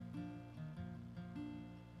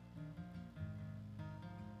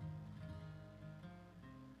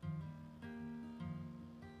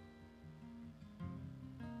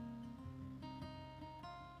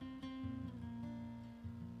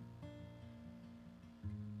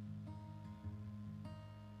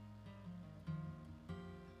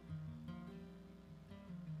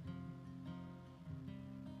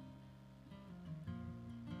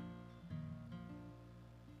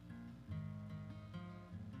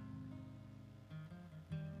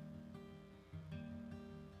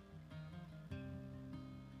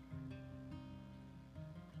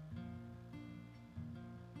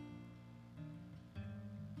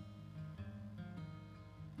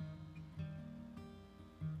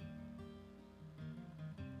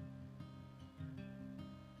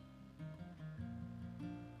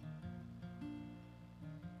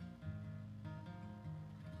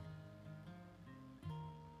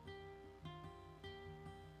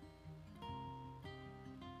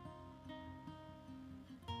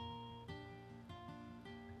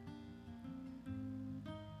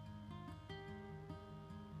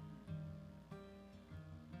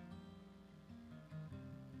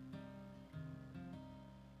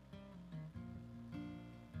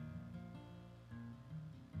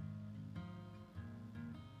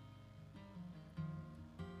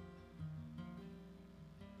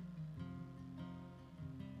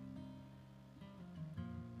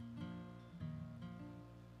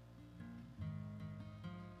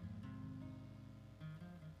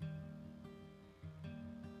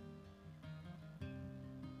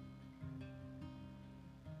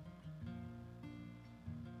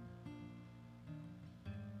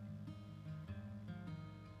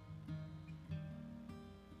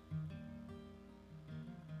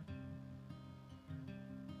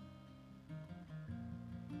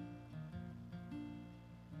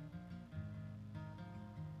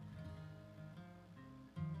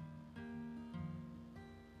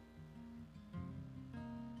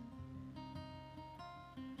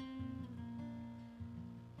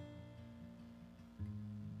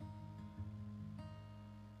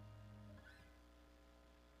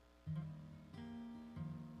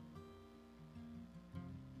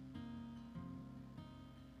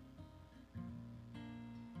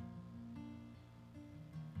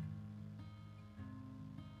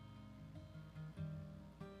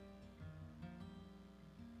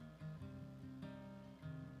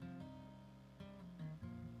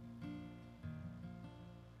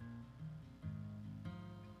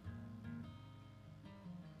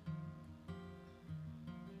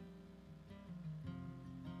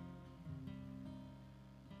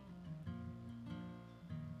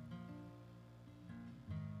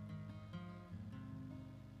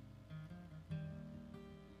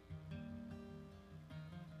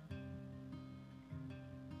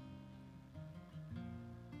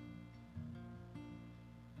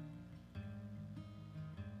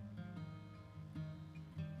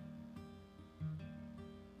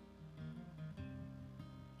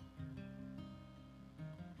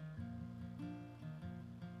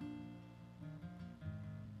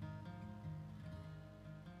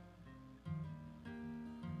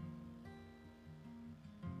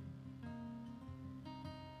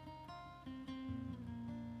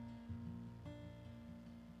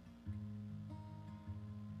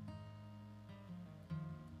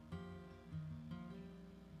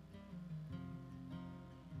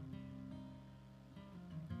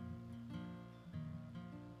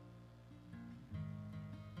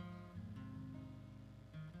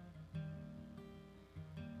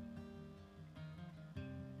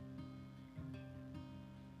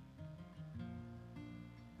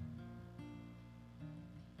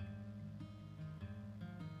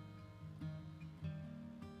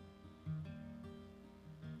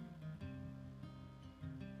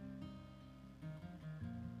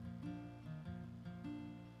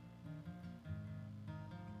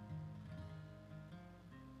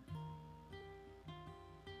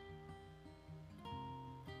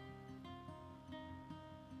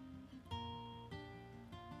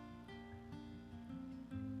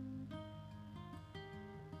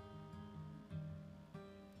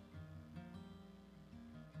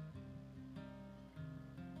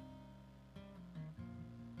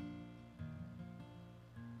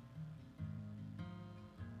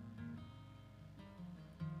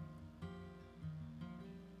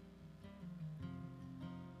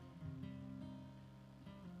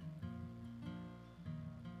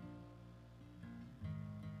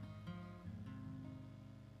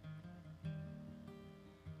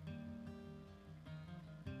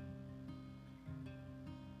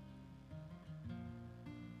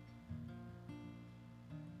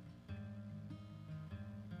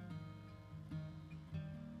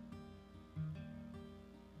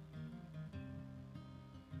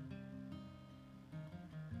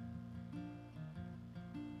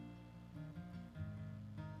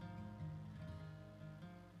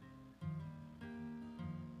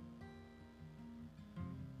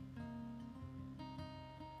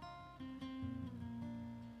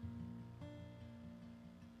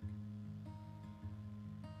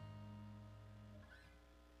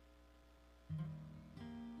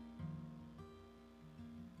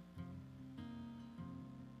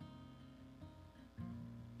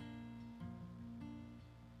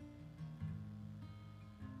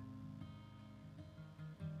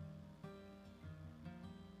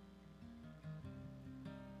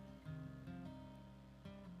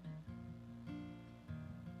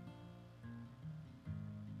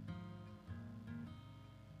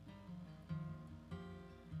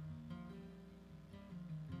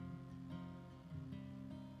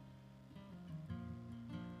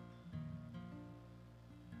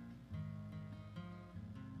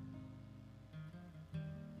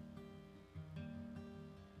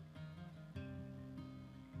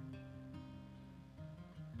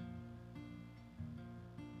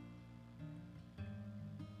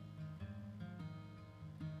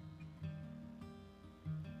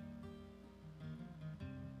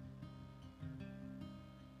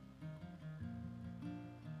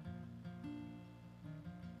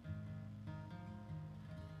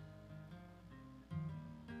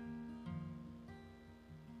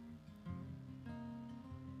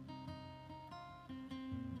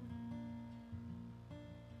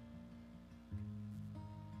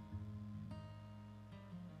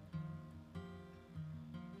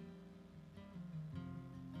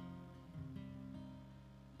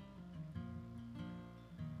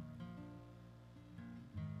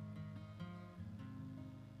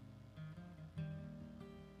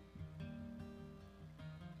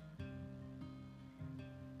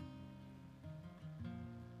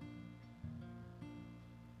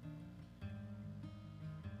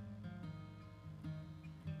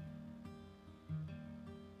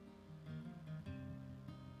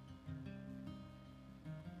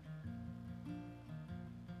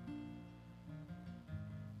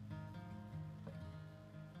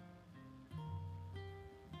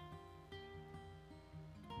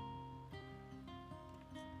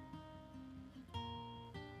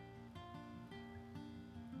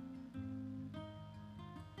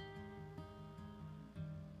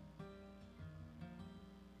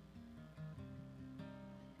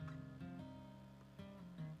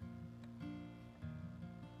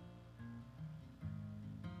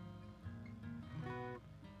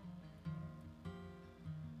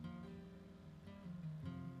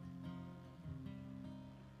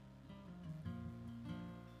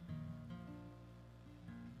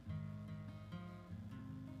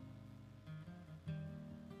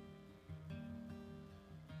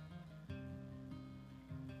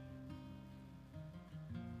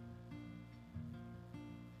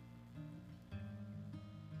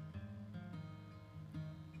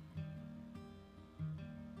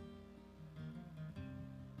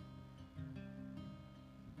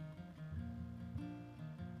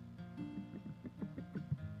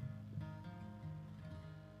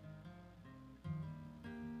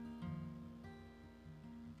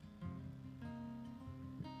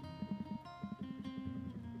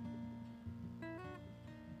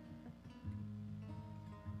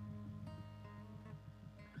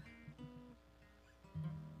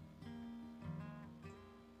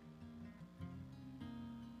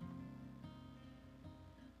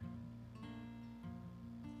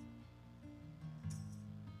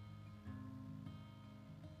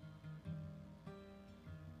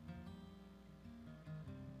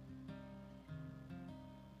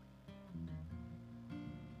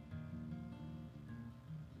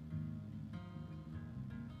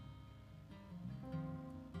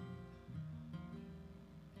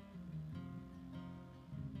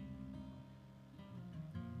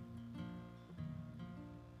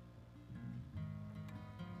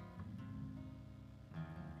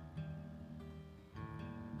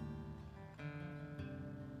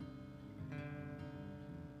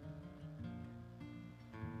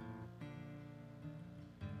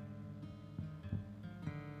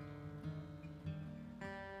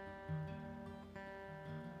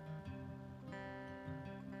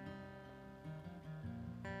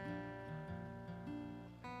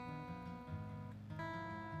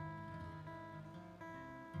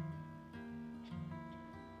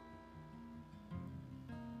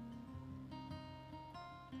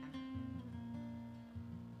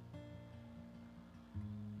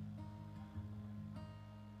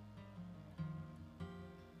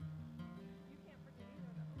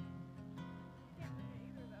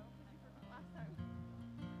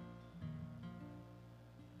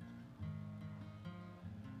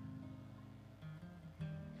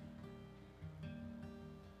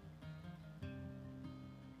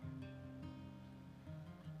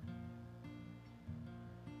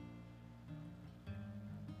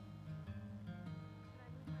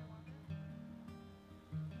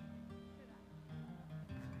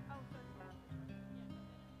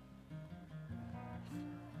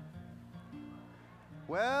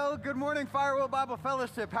Well, good morning, Firewheel Bible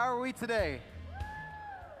Fellowship. How are we today?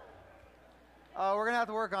 Oh, we're going to have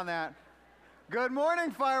to work on that. Good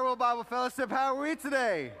morning, Firewheel Bible Fellowship. How are we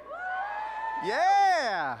today?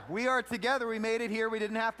 Yeah, we are together. We made it here. We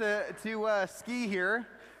didn't have to ski here,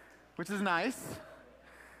 which is nice.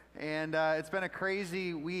 And it's been a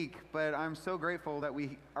crazy week, but I'm so grateful that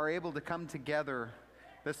we are able to come together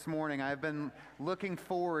this morning. I've been looking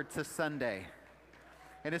forward to Sunday.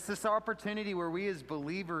 And it's this opportunity where we as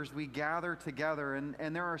believers, we gather together.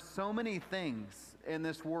 And there are so many things in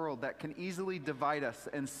this world that can easily divide us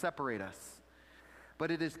and separate us.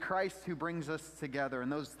 But it is Christ who brings us together.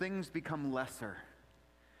 And those things become lesser.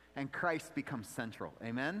 And Christ becomes central.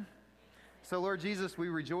 Amen? So Lord Jesus, we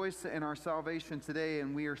rejoice in our salvation today.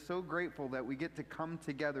 And we are so grateful that we get to come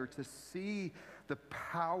together to see the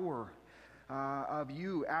power of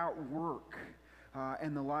you at work.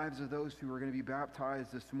 And the lives of those who are going to be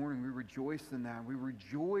baptized this morning. We rejoice in that. We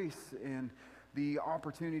rejoice in the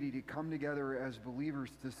opportunity to come together as believers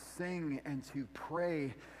to sing and to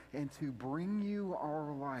pray and to bring you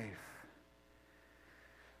our life.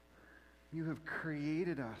 You have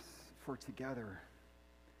created us for together.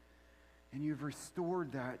 And you've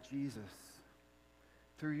restored that, Jesus.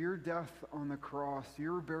 Through your death on the cross,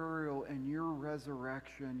 your burial, and your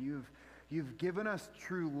resurrection, You've given us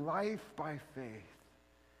true life by faith.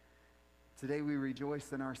 Today we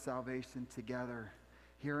rejoice in our salvation together,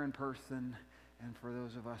 here in person, and for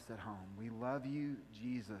those of us at home. We love you,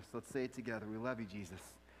 Jesus. Let's say it together. We love you, Jesus.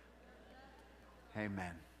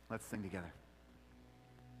 Amen. Let's sing together.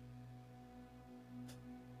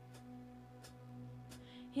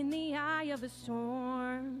 In the eye of the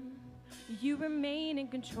storm, you remain in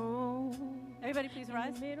control. Everybody please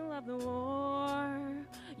rise. In the middle of the war,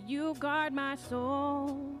 you guard my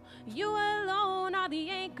soul. You alone are the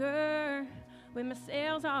anchor when my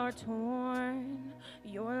sails are torn.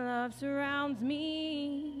 Your love surrounds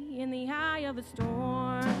me in the eye of the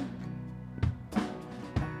storm.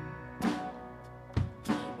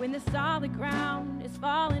 When the solid ground is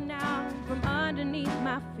falling out from underneath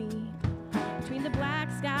my feet, between the black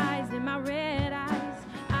skies and my red eyes,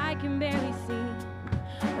 I can barely see.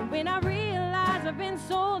 And when I realize I've been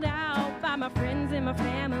sold out by my friends and my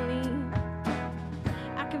family,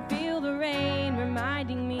 I can feel the rain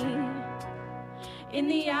reminding me. In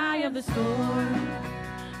the eye of the storm,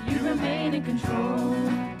 you remain in control.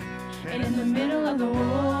 And in the middle of the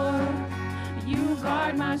war, you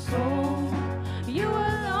guard my soul. You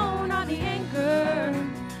alone are the anchor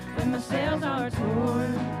when my sails are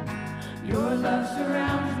torn. Your love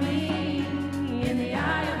surrounds me in the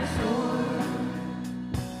eye of the storm.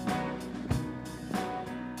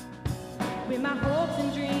 When my hopes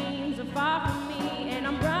and dreams are far from me and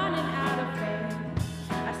I'm running out of faith,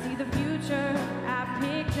 I see the future I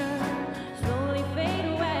picture slowly fade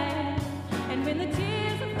away. And when the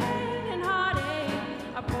tears of pain and heartache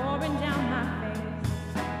are pouring down my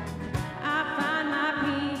face, I find my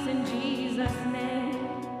peace in Jesus' name.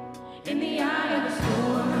 In the eye of the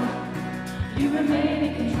storm, you remain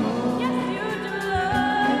in control. Yes, you do,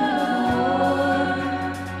 Lord.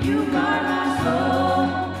 You guard my soul.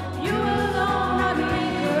 You alone are the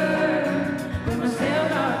anchor when my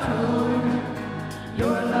sails are torn.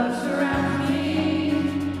 Your love surrounds me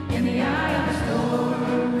in the eye of the storm.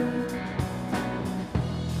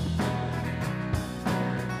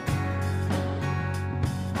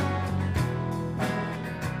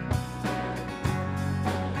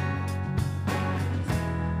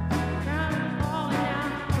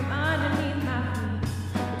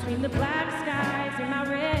 The black skies and my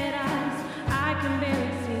red eyes, I can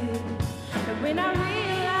barely see. And when I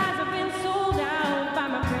realize I've been sold out by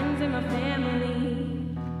my friends and my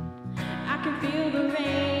family, I can feel the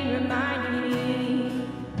rain reminding me.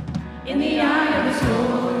 In the eye of the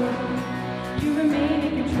storm, you remain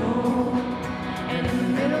in control. And in the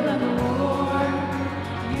middle of the war,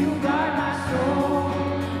 you guard my soul.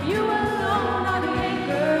 You alone are the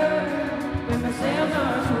anchor when my sails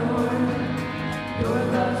are torn. Your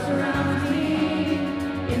love surrounds me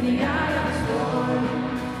in the eye of the storm.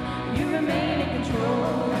 You remain in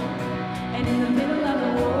control. And in the middle of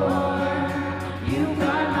the war, you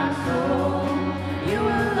guard my soul. You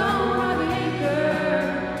alone are the anchor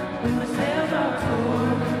when my sails are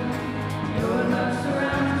torn.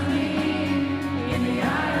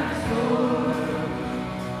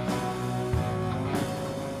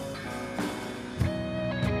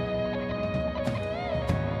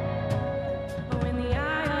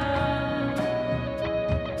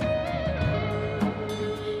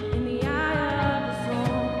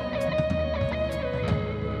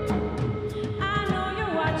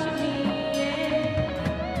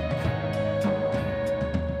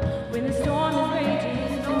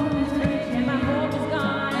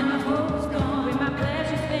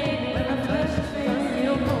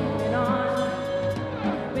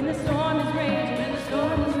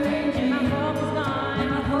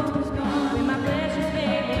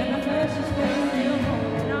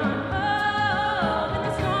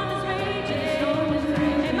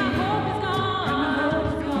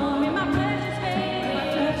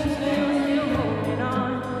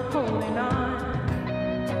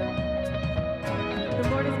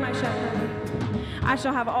 I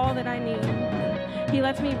shall have all that I need. He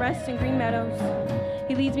lets me rest in green meadows.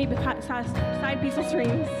 He leads me beside peaceful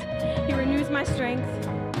streams. He renews my strength.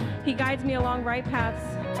 He guides me along right paths,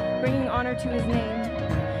 bringing honor to his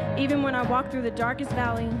name. Even when I walk through the darkest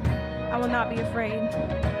valley, I will not be afraid,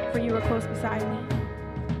 for you are close beside me.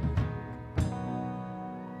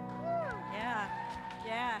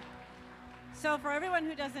 Yeah. So for everyone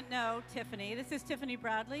who doesn't know Tiffany, this is Tiffany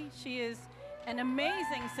Bradley. She is an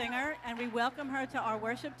amazing singer, and we welcome her to our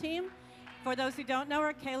worship team. For those who don't know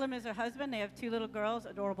her, Caleb is her husband. They have 2 little girls,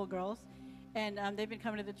 adorable girls, and they've been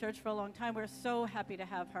coming to the church for a long time. We're so happy to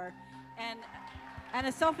have her. And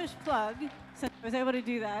a selfish plug, since I was able to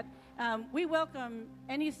do that, we welcome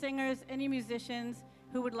any singers, any musicians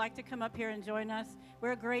who would like to come up here and join us.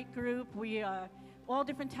 We're a great group. We all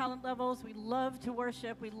different talent levels. We love to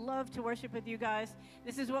worship. We love to worship with you guys.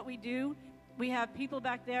 This is what we do. We have people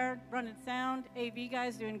back there running sound, AV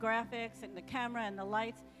guys doing graphics and the camera and the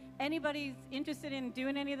lights. Anybody's interested in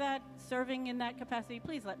doing any of that, serving in that capacity,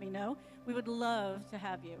 please let me know. We would love to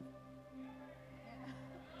have you.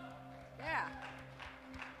 Yeah.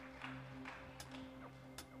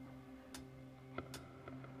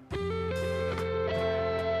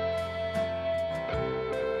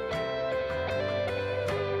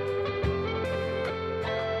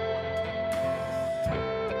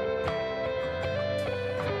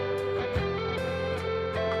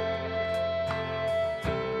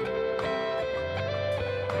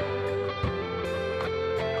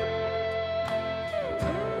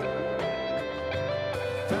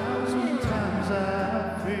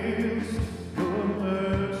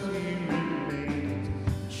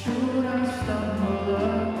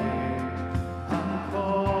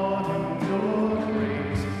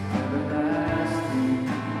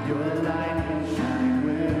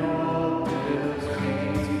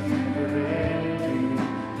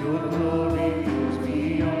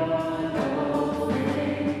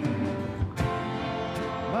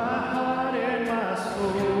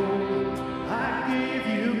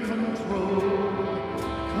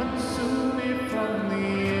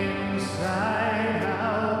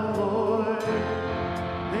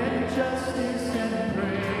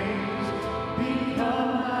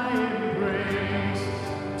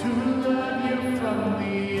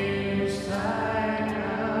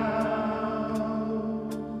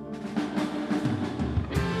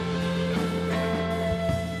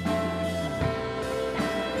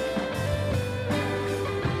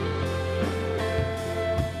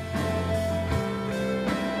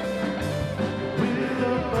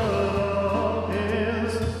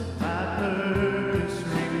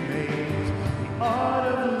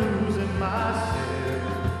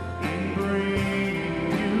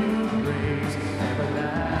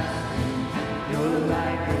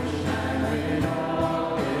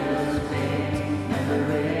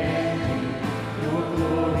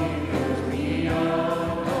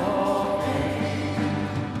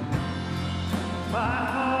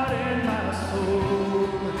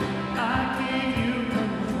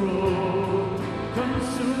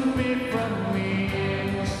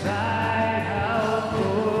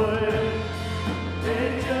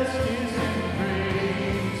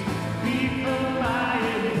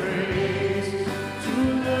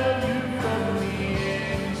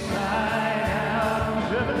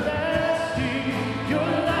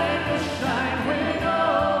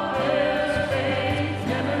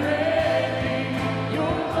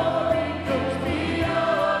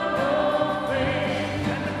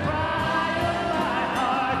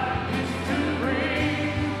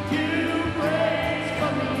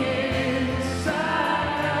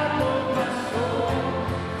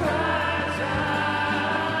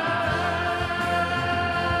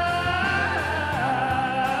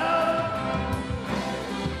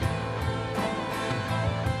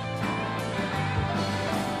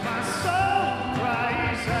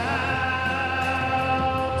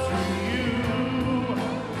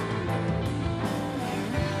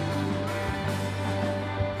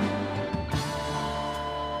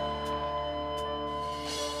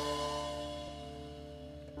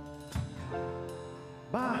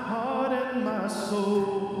 My heart and my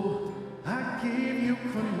soul, I give you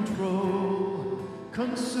control.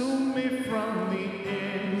 Consume me from the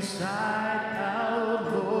inside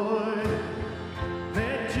out, Lord.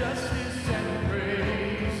 Let justice and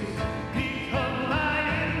praise become my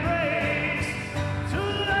embrace. To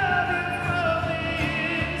love you from the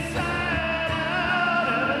inside out,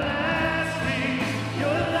 everlasting.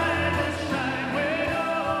 Your light will shine when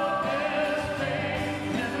all else fades.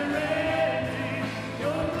 Never ending,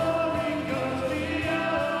 your glory goes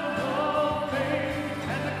beyond all fame.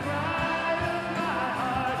 And the cry of my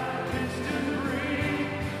heart is to bring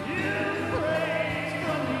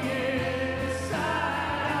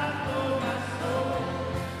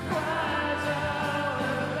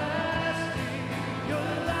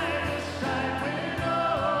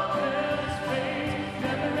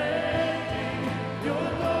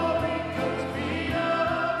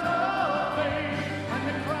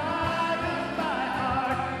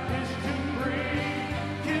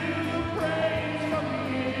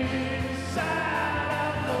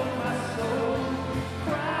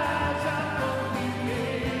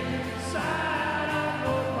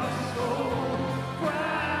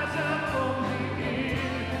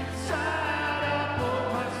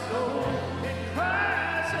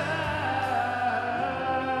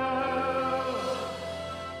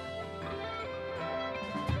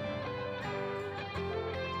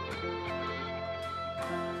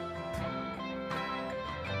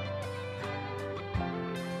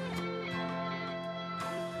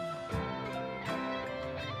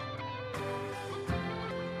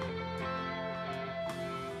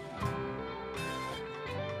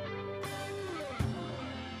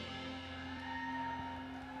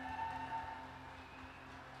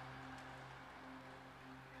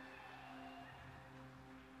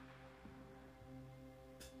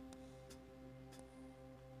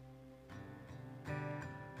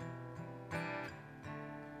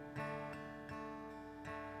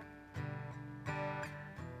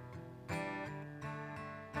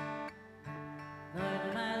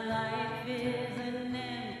my life is an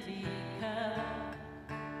empty cup,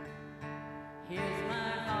 here's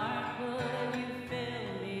my heart, would you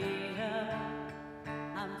fill me up?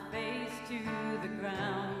 I'm face to the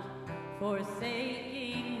ground,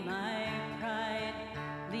 forsaking my pride,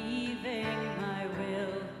 leaving my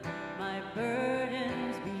will, my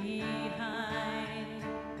burdens behind.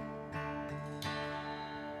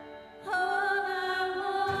 All I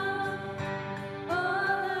want,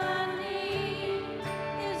 all I need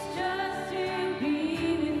is just to be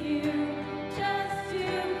with you, just to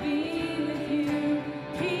be with you.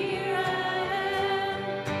 Here I am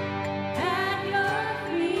at your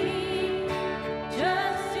feet,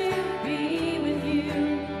 just to be with you,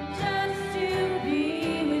 just to be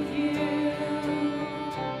with you.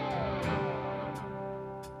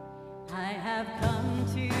 I have come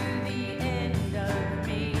to the end of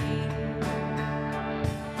me,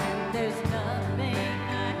 and there's nothing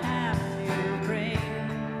I have to bring.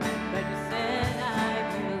 But you said I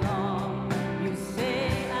belong, you say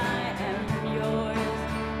I am yours.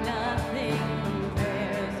 Nothing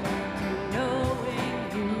compares to knowing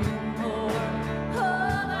you more.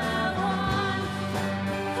 All I want,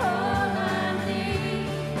 all I need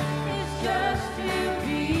is just to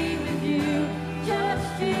be with you, just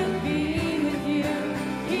to be with you.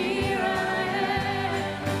 Here I am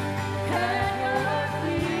at your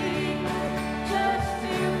feet, just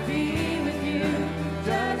to be with you,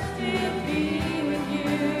 just to be with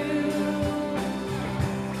you.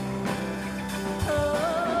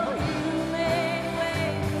 Oh, you made way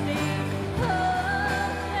for me, oh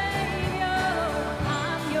Savior,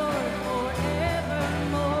 I'm yours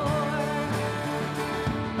forevermore.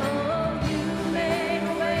 Oh, you made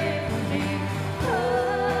a way for me,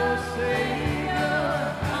 oh Savior,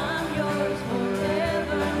 I'm yours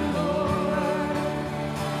forevermore.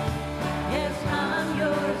 Yes, I'm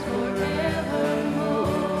yours forevermore.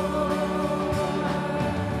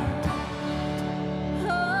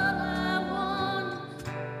 All I want,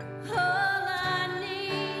 all I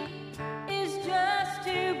need is just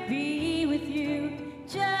to be with you,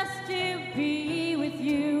 just to be with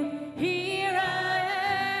you. Here I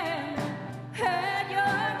am at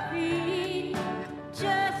your feet,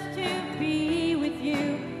 just to be with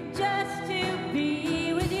you, just to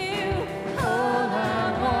be with you. All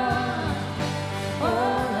I want,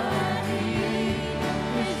 all I need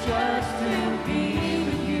is just to be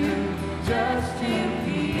with you, just to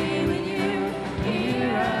be with you.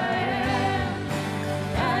 Here I am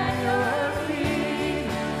at your feet,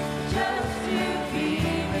 just to be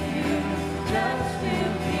with you, just to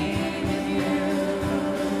be with you.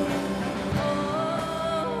 Oh,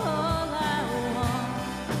 all I want,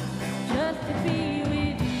 just to be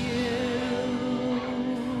with you.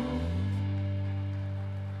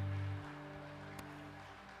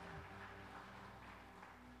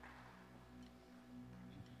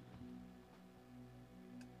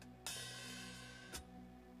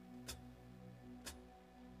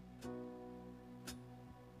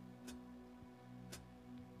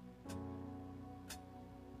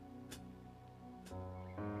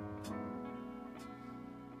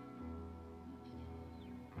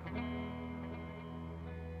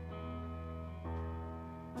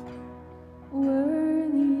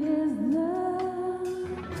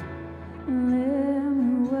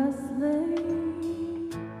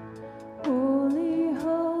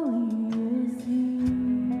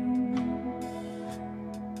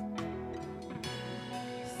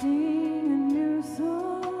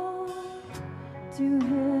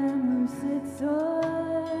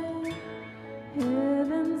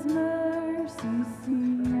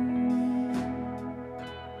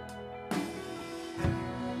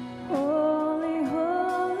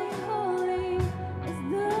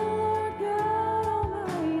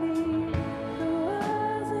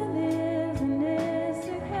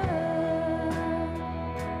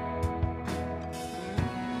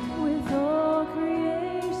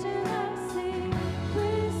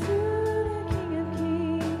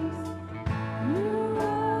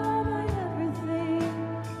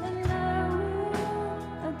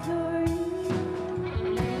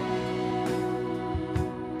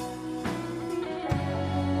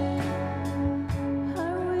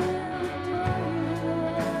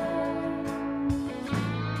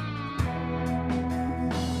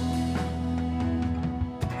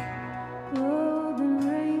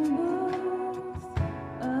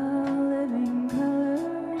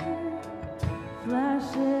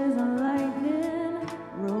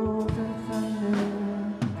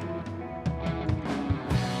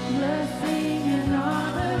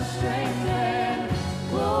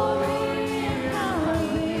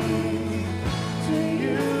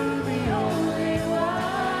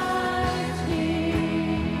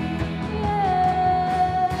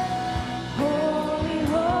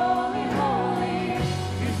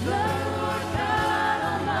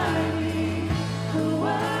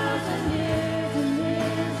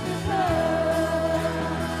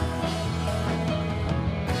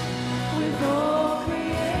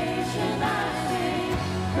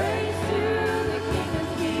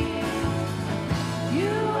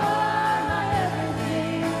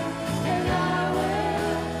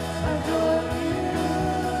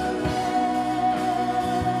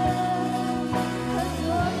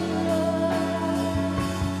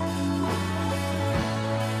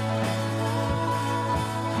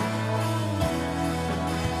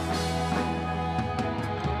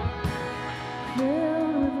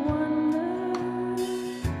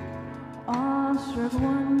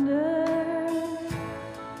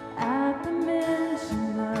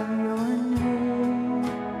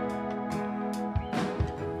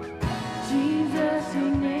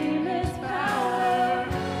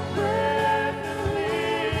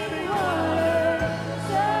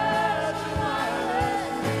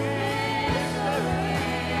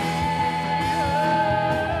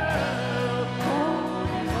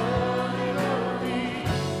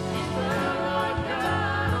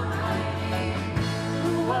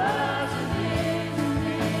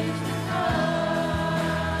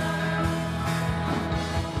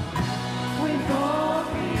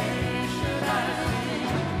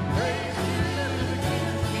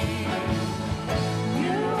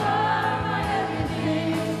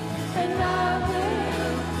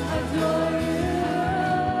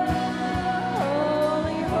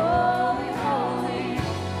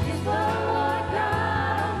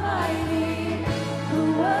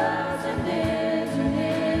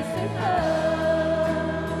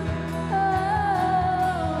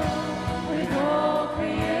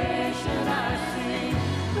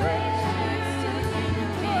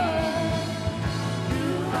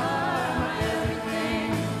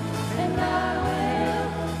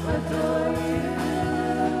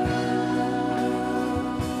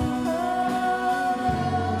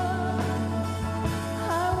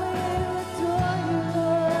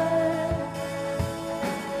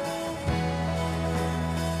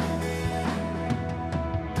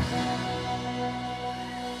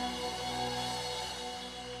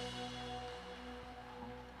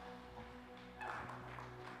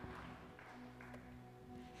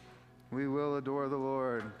 We will adore the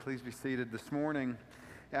Lord. Please be seated. This morning,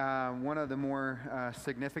 one of the more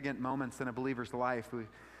significant moments in a believer's life,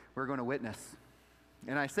 we're going to witness.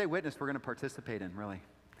 And I say witness, we're going to participate in, really.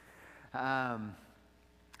 I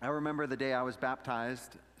remember the day I was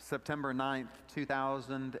baptized, September 9th,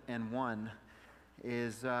 2001,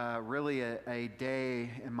 is really a day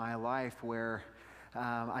in my life where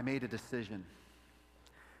I made a decision.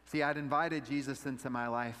 See, I'd invited Jesus into my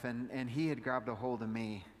life, and he had grabbed a hold of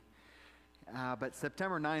me. But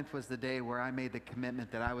September 9th was the day where I made the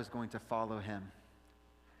commitment that I was going to follow him.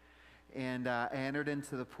 And I entered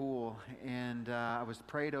into the pool, and I was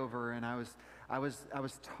prayed over, and I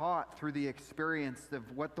was taught through the experience of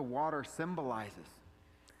what the water symbolizes.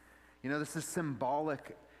 You know, this is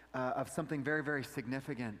symbolic of something very, very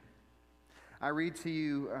significant. I read to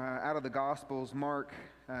you out of the Gospels, Mark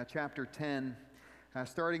chapter 10,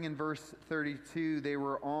 starting in verse 32. They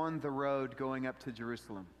were on the road going up to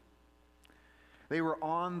Jerusalem. They were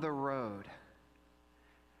on the road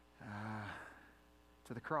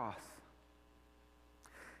to the cross.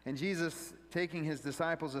 And Jesus, taking his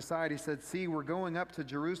disciples aside, he said, "See, we're going up to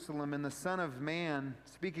Jerusalem, and the Son of Man,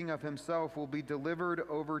 speaking of himself, will be delivered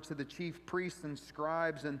over to the chief priests and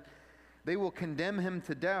scribes, and they will condemn him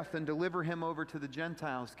to death and deliver him over to the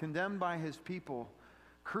Gentiles," condemned by his people,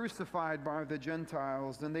 crucified by the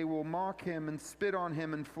Gentiles, and they will mock him and spit on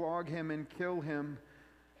him and flog him and kill him.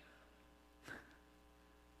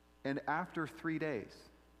 And after 3 days,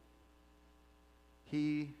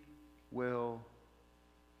 he will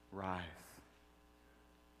rise.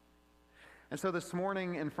 And so this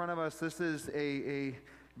morning in front of us, this is a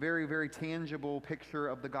very, very tangible picture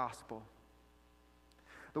of the gospel.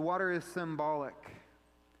 The water is symbolic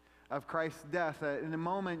of Christ's death. In a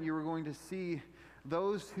moment, you are going to see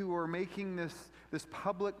those who are making this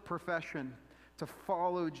public profession to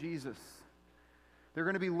follow Jesus. They're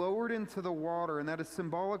going to be lowered into the water, and that is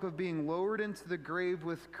symbolic of being lowered into the grave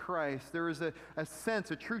with Christ. There is a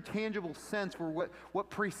sense, a true tangible sense, where what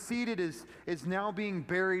preceded is now being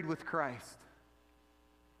buried with Christ.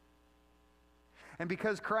 And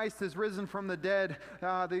because Christ is risen from the dead,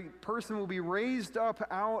 the person will be raised up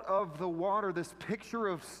out of the water, this picture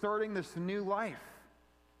of starting this new life,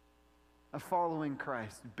 of following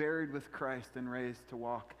Christ, buried with Christ and raised to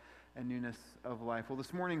walk in newness of life. Well,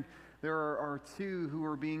 this morning, there are two who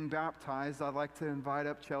are being baptized. I'd like to invite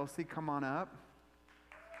up Chelsea. Come on up.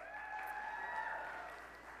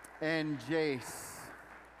 And Jace.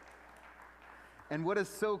 And what is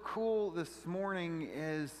so cool this morning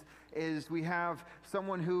is we have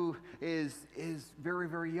someone who is very,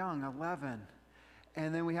 very young, 11.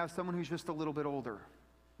 And then we have someone who's just a little bit older.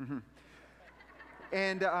 Mm-hmm.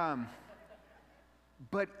 And,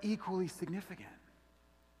 but equally significant.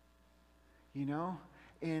 You know?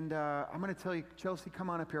 And I'm going to tell you, Chelsea, come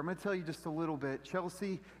on up here. I'm going to tell you just a little bit.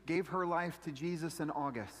 Chelsea gave her life to Jesus in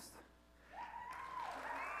August.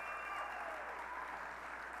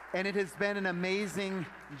 And it has been an amazing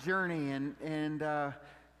journey. And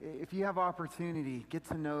if you have opportunity, get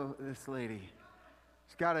to know this lady.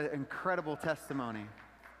 She's got an incredible testimony.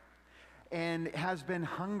 And has been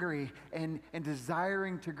hungry and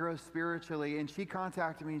desiring to grow spiritually. And she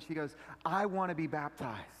contacted me and she goes, "I want to be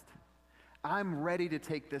baptized. I'm ready to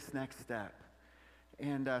take this next step."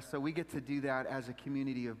 And so we get to do that as a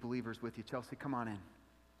community of believers with you. Chelsea, come on in.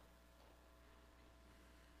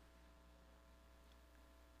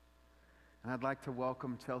 And I'd like to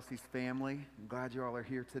welcome Chelsea's family. I'm glad you all are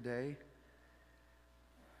here today.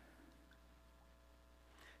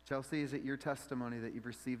 Chelsea, is it your testimony that you've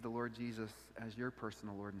received the Lord Jesus as your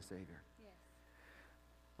personal Lord and Savior? Yes.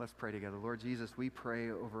 Let's pray together. Lord Jesus, we pray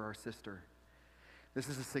over our sister. This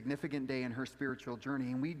is a significant day in her spiritual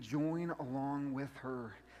journey, and we join along with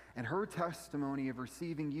her and her testimony of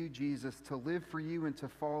receiving you, Jesus, to live for you and to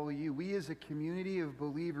follow you. We as a community of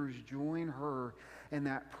believers join her in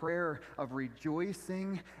that prayer of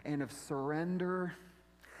rejoicing and of surrender,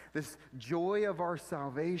 this joy of our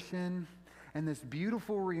salvation, and this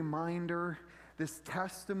beautiful reminder, this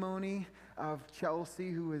testimony of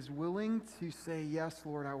Chelsea who is willing to say, "Yes,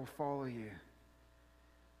 Lord, I will follow you.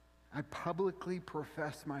 I publicly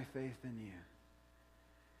profess my faith in you."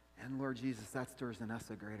 And Lord Jesus, that stirs in us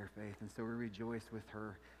a greater faith. And so we rejoice with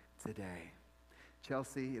her today.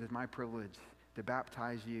 Chelsea, it is my privilege to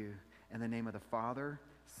baptize you in the name of the Father,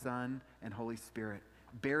 Son, and Holy Spirit.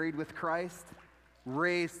 Buried with Christ,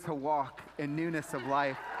 raised to walk in newness of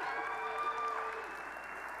life.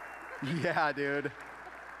 Yeah, dude.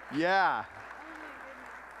 Yeah.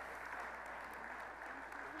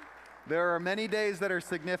 There are many days that are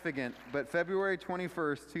significant, but February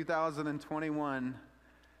 21st, 2021,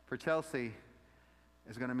 for Chelsea,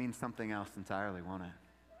 is going to mean something else entirely, won't it?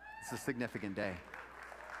 It's a significant day.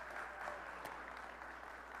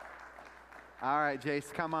 All right,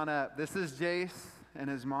 Jace, come on up. This is Jace and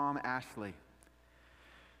his mom, Ashley.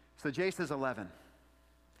 So Jace is 11,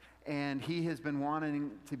 and he has been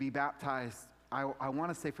wanting to be baptized, I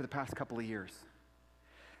want to say, for the past couple of years.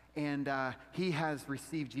 And he has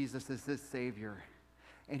received Jesus as his Savior.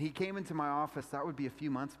 And he came into my office, that would be a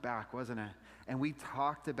few months back, wasn't it? And we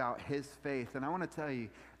talked about his faith. And I want to tell you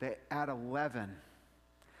that at 11,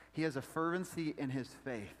 he has a fervency in his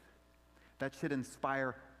faith that should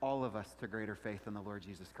inspire all of us to greater faith in the Lord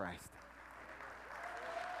Jesus Christ.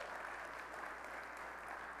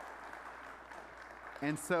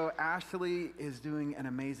 And so Ashley is doing an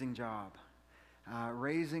amazing job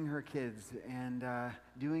raising her kids and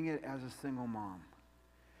doing it as a single mom.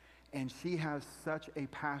 And she has such a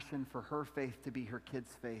passion for her faith to be her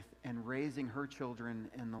kids' faith and raising her children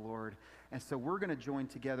in the Lord. And so we're going to join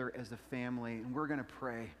together as a family, and we're going to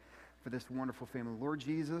pray for this wonderful family. Lord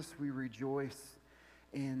Jesus, we rejoice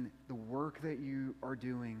in the work that you are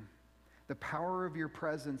doing, the power of your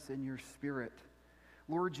presence and your spirit.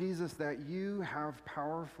 Lord Jesus, that you have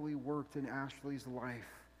powerfully worked in Ashley's life.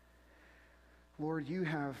 Lord, you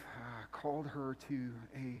have called her to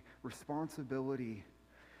a responsibility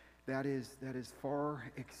that is far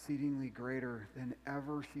exceedingly greater than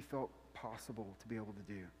ever she felt possible to be able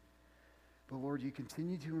to do. But Lord, you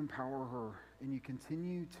continue to empower her, and you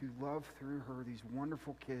continue to love through her these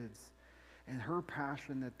wonderful kids and her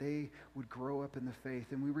passion that they would grow up in the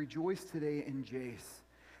faith. And we rejoice today in Jace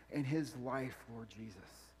and his life, Lord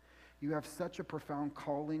Jesus. You have such a profound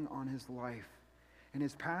calling on his life. And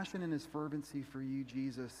his passion and his fervency for you,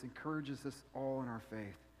 Jesus, encourages us all in our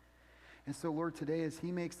faith. And so, Lord, today as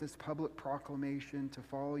he makes this public proclamation to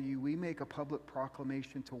follow you, we make a public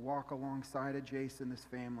proclamation to walk alongside of Jace and this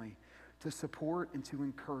family, to support and to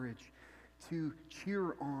encourage, to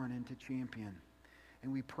cheer on and to champion.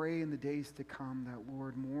 And we pray in the days to come that,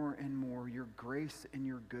 Lord, more and more your grace and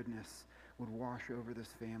your goodness would wash over this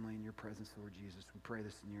family in your presence, Lord Jesus. We pray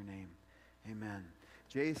this in your name. Amen.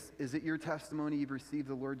 Jace, is it your testimony you've received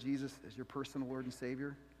the Lord Jesus as your personal Lord and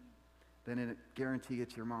Savior? Then I guarantee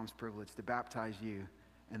it's your mom's privilege to baptize you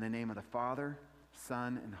in the name of the Father,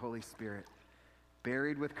 Son, and Holy Spirit.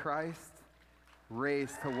 Buried with Christ,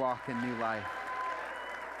 raised to walk in new life.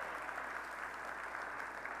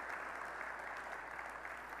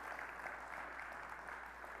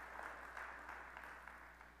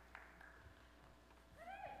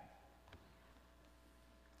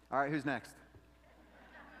 All right, who's next?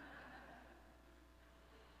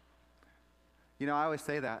 You know, I always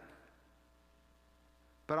say that.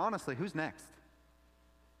 But honestly, who's next?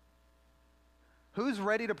 Who's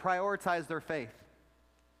ready to prioritize their faith?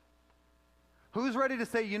 Who's ready to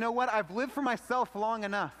say, you know what, I've lived for myself long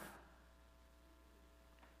enough.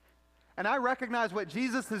 And I recognize what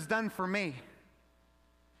Jesus has done for me.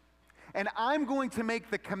 And I'm going to make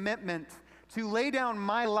the commitment to lay down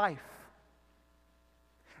my life.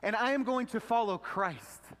 And I am going to follow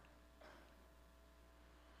Christ.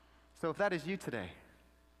 So if that is you today,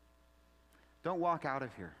 don't walk out of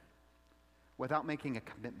here without making a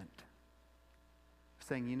commitment.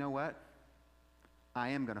 Saying, you know what? I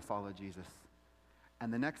am going to follow Jesus.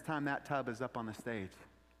 And the next time that tub is up on the stage,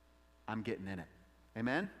 I'm getting in it.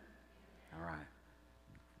 Amen? All right.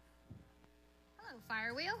 Hello,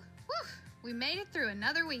 Firewheel. Whew, we made it through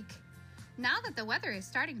another week. Now that the weather is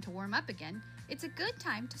starting to warm up again, it's a good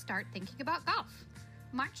time to start thinking about golf.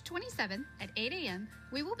 March 27th at 8 a.m.,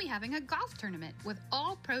 we will be having a golf tournament with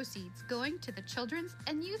all proceeds going to the Children's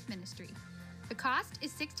and Youth Ministry. The cost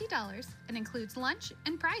is $60 and includes lunch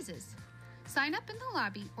and prizes. Sign up in the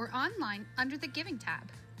lobby or online under the Giving tab.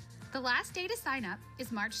 The last day to sign up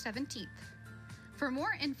is March 17th. For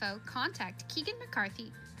more info, contact Keegan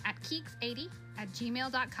McCarthy at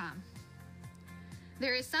keeks80@gmail.com.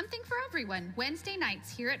 There is something for everyone Wednesday nights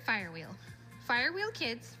here at Firewheel. Firewheel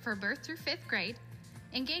Kids for birth through 5th grade,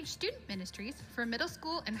 Engaged Student Ministries for middle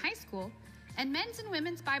school and high school, and men's and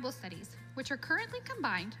women's Bible studies, which are currently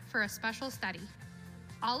combined for a special study.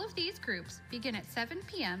 All of these groups begin at 7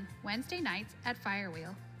 p.m. Wednesday nights at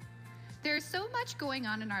Firewheel. There is so much going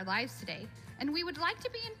on in our lives today, and we would like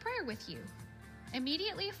to be in prayer with you.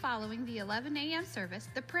 Immediately following the 11 a.m. service,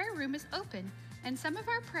 the prayer room is open and some of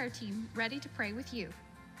our prayer team ready to pray with you.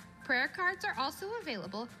 Prayer cards are also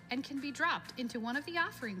available and can be dropped into one of the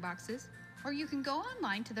offering boxes, or you can go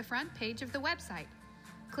online to the front page of the website.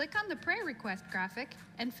 Click on the prayer request graphic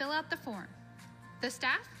and fill out the form. The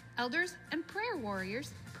staff, elders, and prayer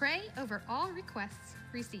warriors pray over all requests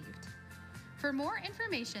received. For more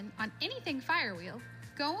information on anything Firewheel,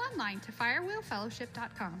 go online to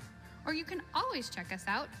firewheelfellowship.com, or you can always check us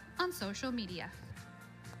out on social media.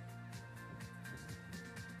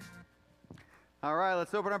 All right,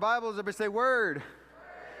 let's open our Bibles. Everybody say word.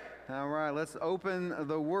 All right, let's open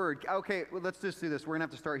the Word. Okay, well, let's just do this. We're going to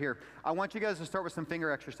have to start here. I want you guys to start with some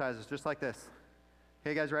finger exercises, just like this.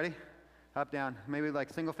 Okay, guys, ready? Up, down, maybe like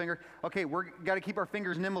single finger. Okay, we're got to keep our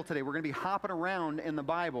fingers nimble today. We're going to be hopping around in the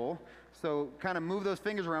Bible, so kind of move those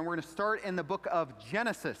fingers around. We're going to start in the book of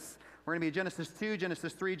Genesis. We're going to be Genesis 2,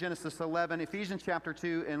 Genesis 3, Genesis 11, Ephesians chapter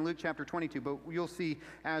 2, and Luke chapter 22, but you'll see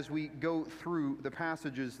as we go through the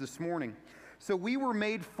passages this morning. So we were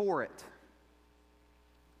made for it.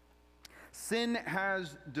 Sin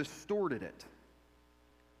has distorted it.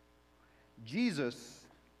 Jesus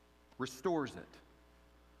restores it.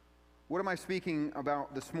 What am I speaking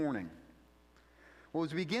about this morning? Well,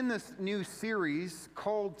 as we begin this new series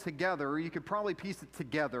called Together, you could probably piece it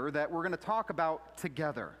together that we're going to talk about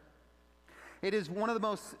together. It is one of the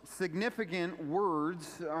most significant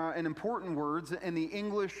words and important words in the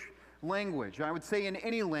English language. I would say in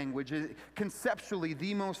any language, conceptually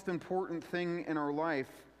the most important thing in our life.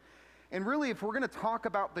 And really, if we're going to talk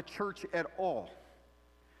about the church at all,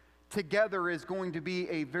 together is going to be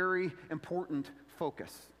a very important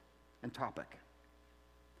focus and topic.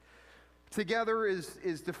 Together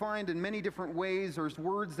is defined in many different ways. There's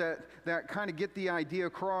words that kind of get the idea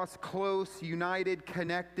across: close, united,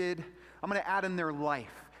 connected. I'm going to add in there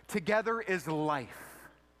life. Together is life.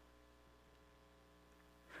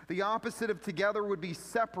 The opposite of together would be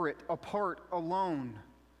separate, apart, alone,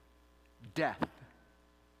 death.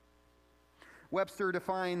 Webster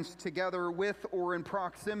defines together with or in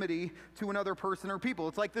proximity to another person or people.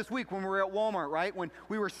 It's like this week when we were at Walmart, right? When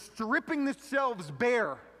we were stripping the shelves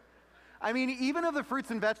bare. I mean, even of the fruits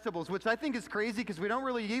and vegetables, which I think is crazy because we don't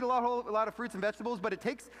really eat a lot of fruits and vegetables, but it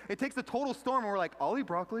takes a total storm and we're like, I'll eat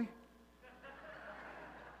broccoli.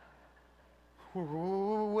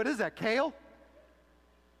 What is that, kale?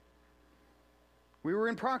 We were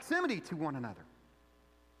in proximity to one another.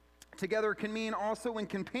 Together can mean also in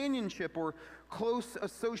companionship or close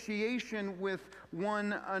association with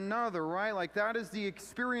one another, right? Like that is the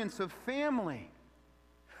experience of family,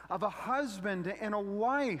 of a husband and a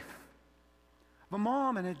wife, of a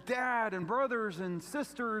mom and a dad and brothers and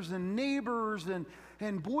sisters and neighbors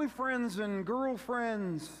and boyfriends and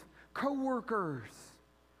girlfriends, co-workers.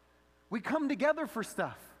 We come together for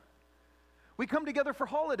stuff. We come together for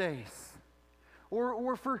holidays.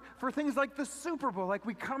 Or for things like the Super Bowl, like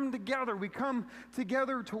we come together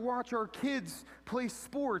to watch our kids play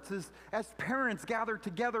sports as parents gather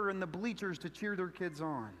together in the bleachers to cheer their kids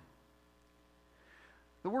on.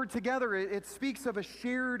 The word together, it speaks of a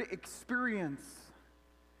shared experience.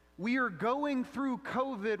 We are going through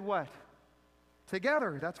COVID what?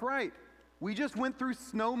 Together, that's right. We just went through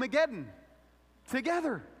Snowmageddon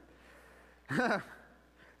together.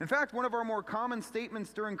 In fact, one of our more common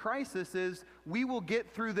statements during crisis is, we will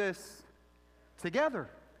get through this together.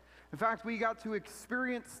 In fact, we got to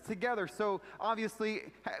experience together. So obviously,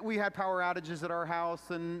 we had power outages at our house,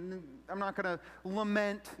 and I'm not going to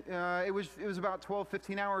lament. It was about 12,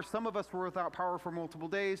 15 hours. Some of us were without power for multiple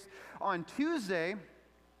days. On Tuesday,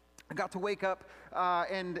 I got to wake up,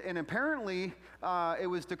 and apparently it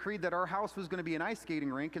was decreed that our house was going to be an ice skating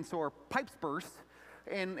rink, and so our pipes burst.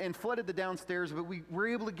 And flooded the downstairs, but we were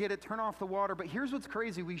able to get it, turn off the water. But here's what's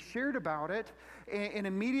crazy. We shared about it, and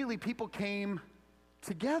immediately people came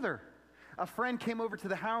together. A friend came over to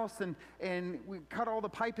the house, and we cut all the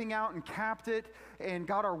piping out and capped it and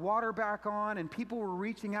got our water back on, and people were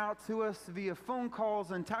reaching out to us via phone calls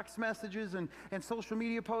and text messages and social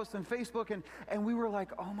media posts and Facebook, and we were like,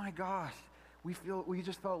 oh my gosh, we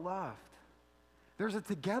just felt loved. There's a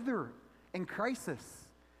together in crisis.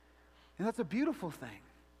 And that's a beautiful thing.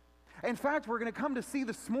 In fact, we're going to come to see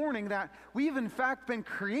this morning that we have in fact been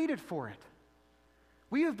created for it.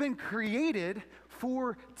 We have been created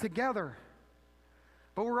for together.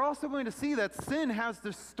 But we're also going to see that sin has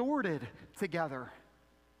distorted together.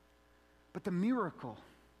 But the miracle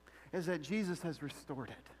is that Jesus has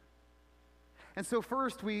restored it. And so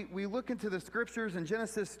first, we look into the scriptures in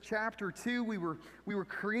Genesis chapter 2. We were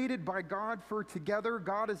created by God for together.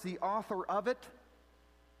 God is the author of it.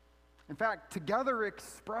 In fact, together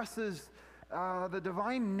expresses the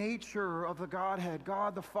divine nature of the Godhead,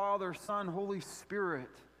 God the Father, Son, Holy Spirit.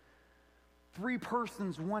 Three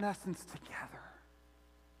persons, one essence together.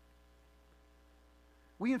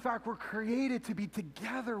 We, in fact, were created to be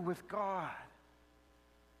together with God.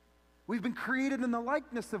 We've been created in the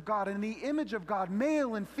likeness of God, in the image of God,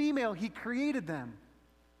 male and female, He created them.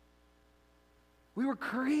 We were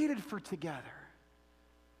created for together.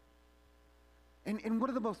 And one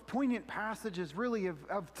of the most poignant passages really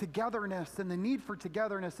of togetherness and the need for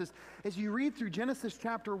togetherness is as you read through Genesis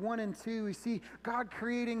chapter 1 and 2, you see God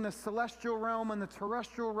creating the celestial realm and the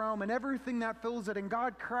terrestrial realm and everything that fills it. And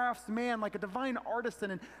God crafts man like a divine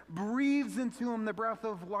artisan and breathes into him the breath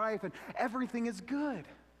of life, and everything is good.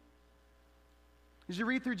 As you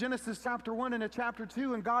read through Genesis chapter 1 and chapter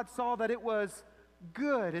 2, and God saw that it was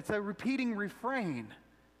good. It's a repeating refrain.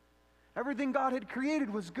 Everything God had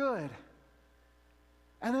created was good.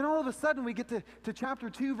 And then all of a sudden we get to chapter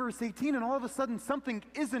 2, verse 18, and all of a sudden something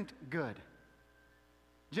isn't good.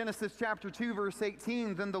 Genesis chapter 2, verse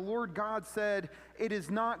 18, then the Lord God said, it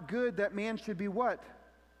is not good that man should be what?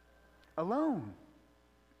 Alone.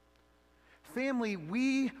 Family,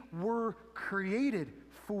 we were created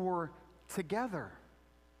for together.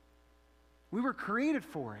 We were created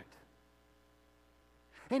for it.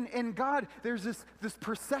 And God, there's this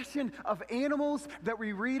procession of animals that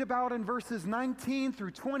we read about in verses 19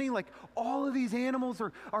 through 20. Like all of these animals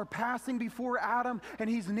are passing before Adam, and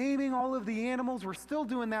he's naming all of the animals. We're still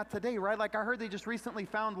doing that today, right? Like I heard they just recently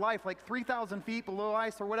found life like 3,000 feet below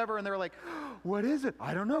ice or whatever, and they're like, what is it?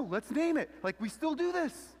 I don't know. Let's name it. Like we still do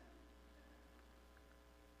this.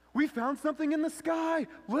 We found something in the sky.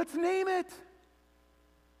 Let's name it.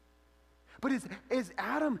 But as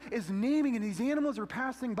Adam is naming and these animals are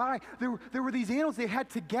passing by, there were these animals they had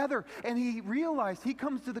together, and he realized, he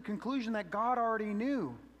comes to the conclusion that God already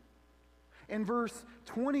knew. In verse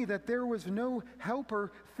 20, that there was no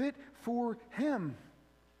helper fit for him.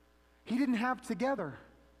 He didn't have together.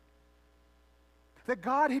 That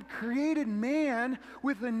God had created man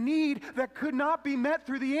with a need that could not be met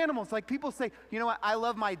through the animals. Like people say, you know what, I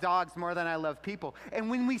love my dogs more than I love people. And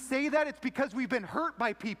when we say that, it's because we've been hurt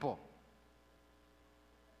by people.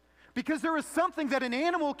 Because there is something that an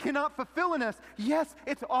animal cannot fulfill in us. Yes,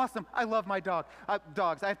 it's awesome. I love my dogs. I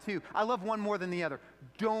have two. I love one more than the other.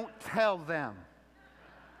 Don't tell them.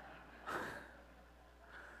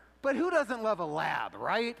 But who doesn't love a lab,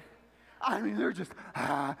 right? I mean, they're just,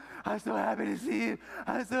 I'm so happy to see you.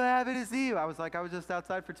 I'm so happy to see you. I was just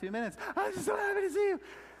outside for 2 minutes. I'm just so happy to see you.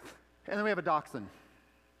 And then we have a dachshund.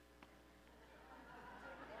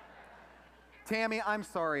 Tammy, I'm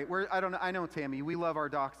sorry. I know Tammy. We love our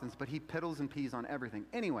dachshunds, but he piddles and pees on everything.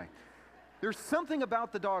 Anyway, there's something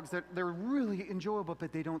about the dogs that they're really enjoyable,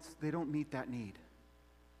 but they don't meet that need.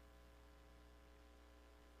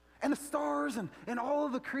 And the stars and all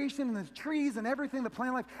of the creation and the trees and everything, the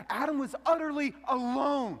plant life, Adam was utterly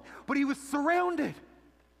alone, but he was surrounded.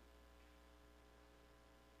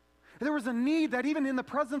 There was a need that even in the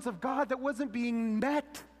presence of God that wasn't being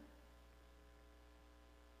met.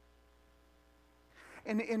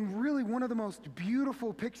 And really one of the most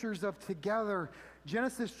beautiful pictures of together,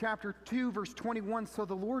 Genesis chapter 2, verse 21, so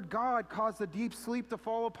the Lord God caused a deep sleep to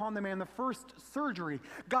fall upon the man. The first surgery,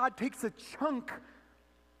 God takes a chunk.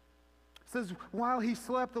 It says, while he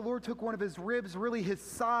slept, the Lord took one of his ribs, really his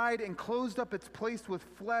side, and closed up its place with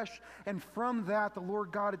flesh. And from that, the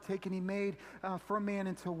Lord God had taken, he made from man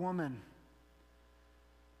into woman.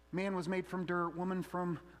 Man was made from dirt, woman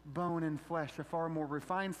from bone and flesh, a far more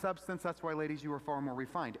refined substance. That's why, ladies, you are far more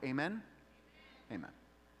refined. Amen? Amen.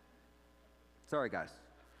 Sorry, guys.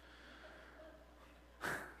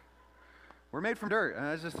 We're made from dirt.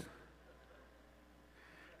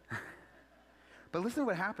 But listen to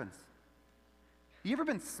what happens. You ever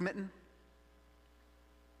been smitten?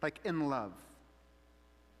 Like in love?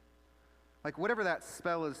 Like whatever that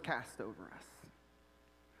spell is cast over us.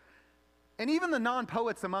 And even the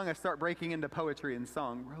non-poets among us start breaking into poetry and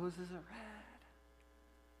song. Roses are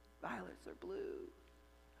red, violets are blue.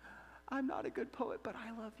 I'm not a good poet, but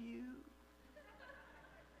I love you.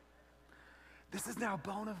 This is now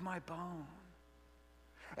bone of my bone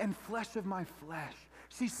and flesh of my flesh.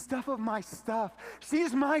 She's stuff of my stuff.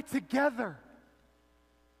 She's my together.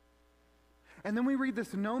 And then we read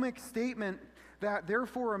this gnomic statement that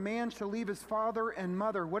therefore a man shall leave his father and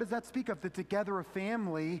mother. What does that speak of? The together of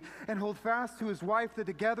family, and hold fast to his wife, the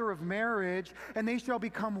together of marriage, and they shall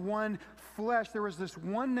become one flesh. There was this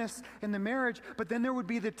oneness in the marriage, but then there would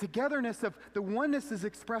be the togetherness of the oneness is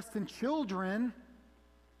expressed in children,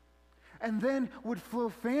 and then would flow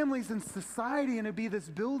families and society, and it'd be this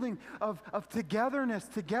building of togetherness,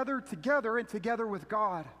 together, and together with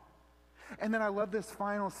God. And then I love this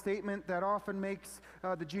final statement that often makes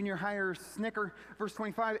the junior hires snicker. Verse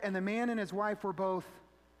 25, and the man and his wife were both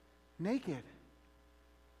naked.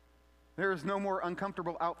 There is no more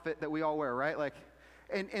uncomfortable outfit that we all wear, right? Like,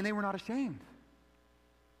 and they were not ashamed.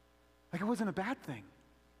 Like it wasn't a bad thing.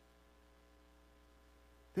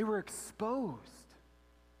 They were exposed.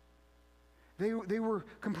 They were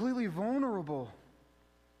completely vulnerable.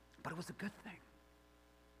 But it was a good thing.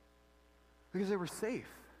 because they were safe.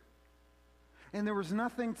 And there was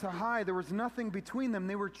nothing to hide. There was nothing between them.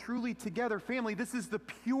 They were truly together. Family, this is the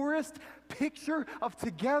purest picture of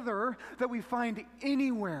together that we find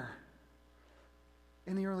anywhere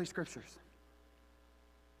in the early scriptures.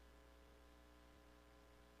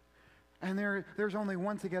 And there's only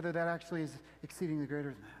one together that actually is exceedingly greater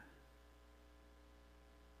than that.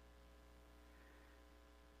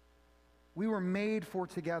 We were made for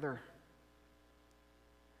together.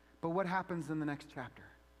 But what happens in the next chapter?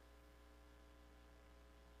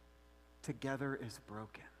 Together is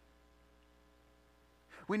broken.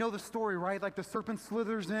 We know the story, right? Like the serpent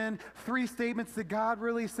slithers in. 3 statements that God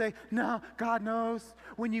really say, no, God knows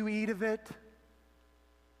when you eat of it,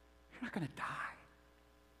 you're not going to die.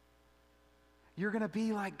 You're going to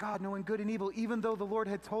be like God, knowing good and evil, even though the Lord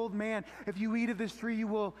had told man, if you eat of this tree, you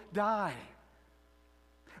will die.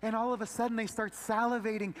 And all of a sudden, they start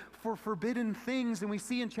salivating for forbidden things. And we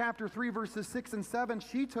see in chapter 3, verses 6 and 7,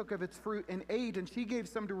 she took of its fruit and ate, and she gave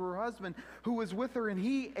some to her husband who was with her, and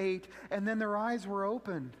he ate, and then their eyes were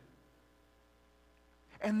opened.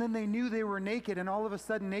 And then they knew they were naked, and all of a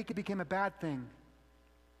sudden, naked became a bad thing.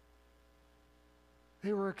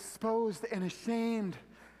 They were exposed and ashamed.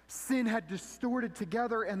 Sin had distorted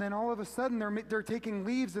together, and then all of a sudden they're taking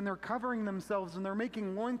leaves and they're covering themselves and they're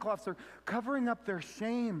making loincloths. They're covering up their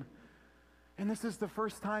shame. And this is the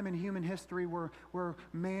first time in human history where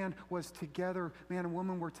man was together, man and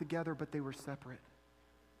woman were together, but they were separate.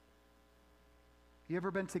 You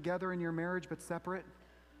ever been together in your marriage but separate?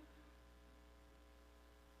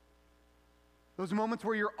 Those moments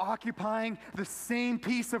where you're occupying the same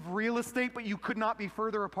piece of real estate, but you could not be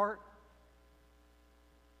further apart?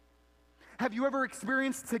 Have you ever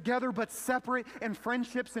experienced together but separate in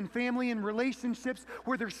friendships and family and relationships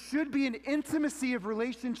where there should be an intimacy of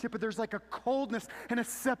relationship, but there's like a coldness and a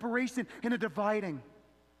separation and a dividing?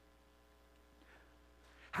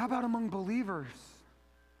 How about among believers?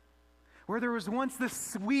 Where there was once this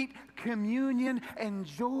sweet communion and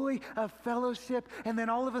joy of fellowship, and then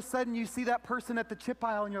all of a sudden you see that person at the chip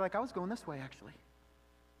aisle and you're like, I was going this way actually.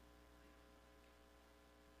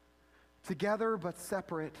 Together but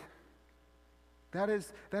separate. That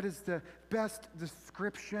is the best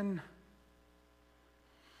description.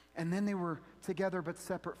 And then they were together but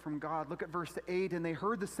separate from God. Look at verse 8. And they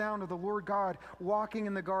heard the sound of the Lord God walking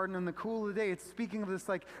in the garden in the cool of the day. It's speaking of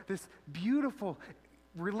this beautiful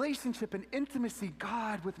relationship and intimacy,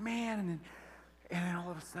 God with man. And then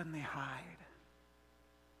all of a sudden they hide.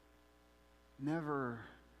 Never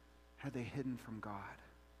had they hidden from God.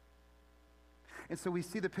 And so we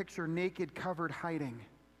see the picture: naked, covered, hiding.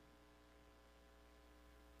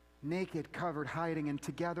 Naked, covered, hiding, and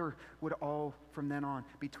together would all from then on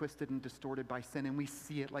be twisted and distorted by sin. And we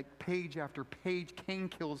see it like page after page. Cain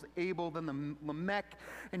kills Abel, then the Lamech,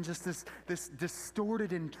 and just this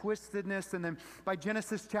distorted and twistedness. And then by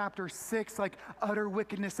Genesis chapter 6, like utter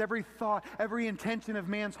wickedness. Every thought, every intention of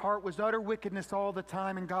man's heart was utter wickedness all the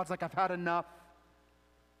time. And God's like, I've had enough.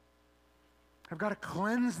 I've got to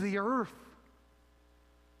cleanse the earth.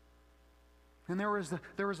 And there was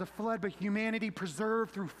a flood, but humanity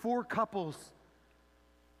preserved through 4 couples.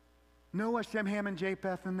 Noah, Shem, Ham, and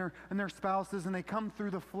Japheth and their spouses, and they come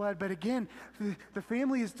through the flood. But again, the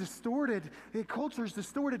family is distorted. The culture is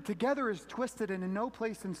distorted. Together is twisted, and in no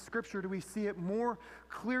place in Scripture do we see it more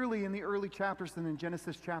clearly in the early chapters than in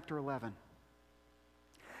Genesis chapter 11.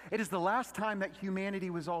 It is the last time that humanity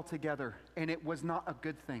was all together, and it was not a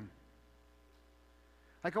good thing.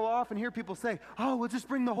 Like I often hear people say, oh, we'll just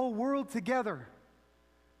bring the whole world together.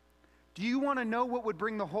 Do you want to know what would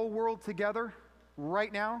bring the whole world together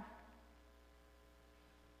right now?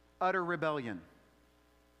 Utter rebellion.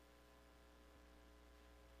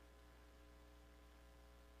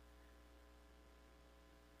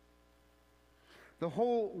 The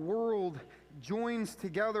whole world joins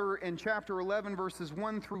together in chapter 11, verses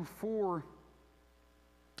 1 through 4.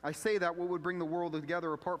 I say that what would bring the world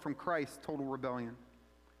together apart from Christ? Total rebellion.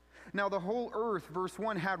 Now the whole earth, verse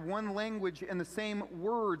 1, had one language and the same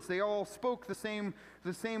words. They all spoke the same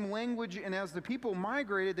language, and as the people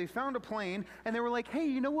migrated, they found a plain, and they were like, hey,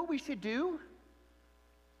 you know what we should do?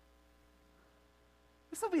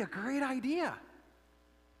 This will be a great idea.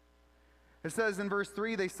 It says in verse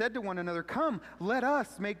 3, they said to one another, come, let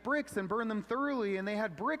us make bricks and burn them thoroughly. And they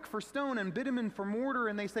had brick for stone and bitumen for mortar.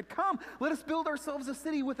 And they said, come, let us build ourselves a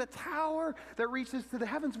city with a tower that reaches to the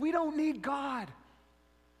heavens. We don't need God.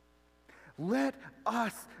 Let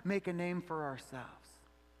us make a name for ourselves,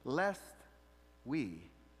 lest we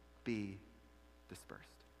be dispersed.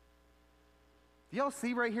 Do y'all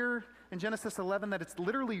see right here in Genesis 11 that it's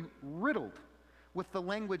literally riddled with the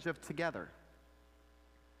language of together?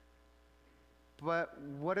 But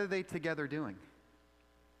what are they together doing?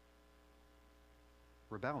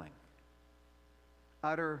 Rebelling.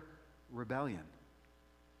 Utter rebellion.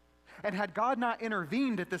 And had God not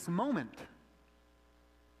intervened at this moment,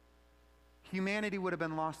 humanity would have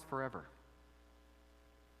been lost forever.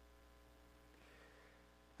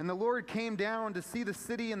 And the Lord came down to see the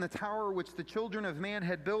city and the tower which the children of man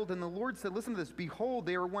had built. And the Lord said, listen to this, behold,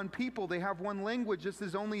 they are one people. They have one language. This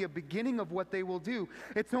is only a beginning of what they will do.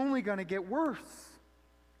 It's only going to get worse.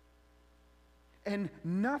 And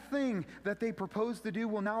nothing that they propose to do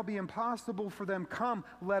will now be impossible for them. Come,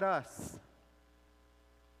 let us.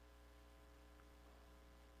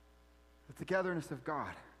 The togetherness of God.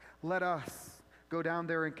 Let us go down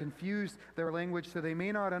there and confuse their language so they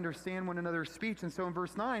may not understand one another's speech. And so in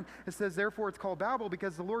verse 9, it says, therefore it's called Babel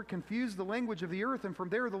because the Lord confused the language of the earth, and from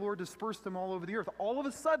there the Lord dispersed them all over the earth. All of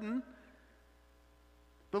a sudden,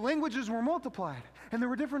 the languages were multiplied, and there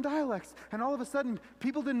were different dialects, and all of a sudden,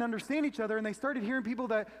 people didn't understand each other, and they started hearing people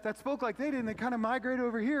that spoke like they did, and they kind of migrated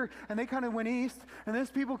over here, and they kind of went east, and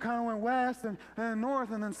this people kind of went west, and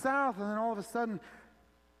north, and then south, and then all of a sudden,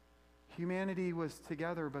 humanity was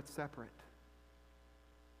together but separate.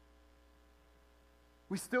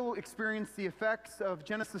 We still experience the effects of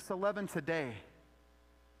Genesis 11 today.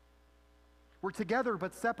 We're together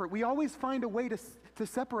but separate. We always find a way to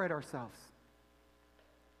separate ourselves.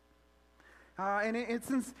 And it's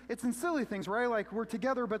in silly things, right? Like we're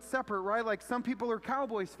together but separate, right? Like some people are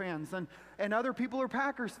Cowboys fans and other people are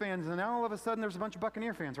Packers fans, and now all of a sudden there's a bunch of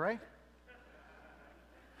Buccaneer fans, right?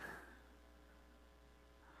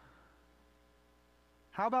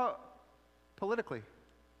 How about politically?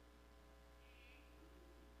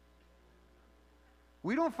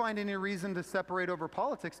 We don't find any reason to separate over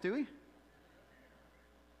politics, do we?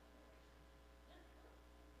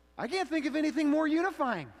 I can't think of anything more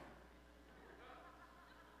unifying.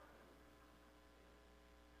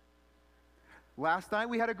 Last night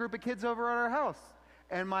we had a group of kids over at our house,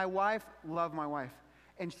 and my wife, love my wife,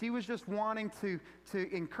 and she was just wanting to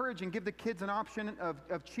encourage and give the kids an option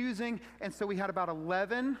of choosing, and so we had about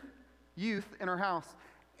 11 youth in our house,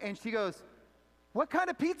 and she goes, what kind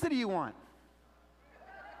of pizza do you want?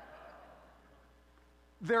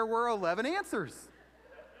 There were 11 answers,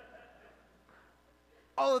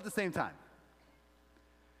 all at the same time.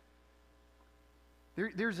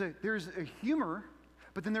 There's a humor,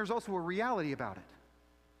 but then there's also a reality about it.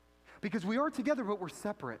 Because we are together, but we're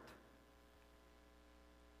separate.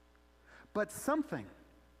 But something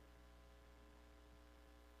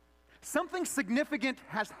significant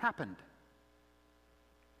has happened.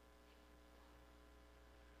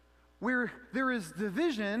 Where there is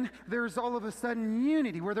division, there's all of a sudden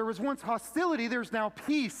unity. Where there was once hostility, there's now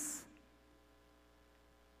peace.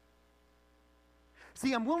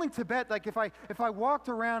 See, I'm willing to bet, like if I walked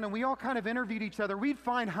around and we all kind of interviewed each other, we'd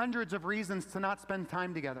find hundreds of reasons to not spend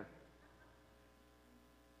time together.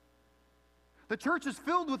 The church is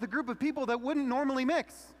filled with a group of people that wouldn't normally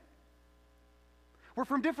mix. We're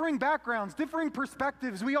from differing backgrounds, differing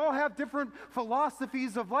perspectives. We all have different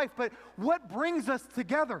philosophies of life, but what brings us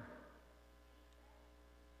together?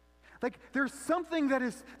 Like, there's something that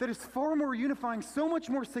is far more unifying, so much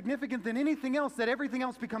more significant than anything else, that everything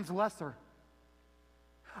else becomes lesser,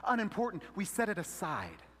 unimportant. We set it aside.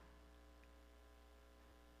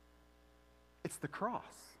 It's the cross.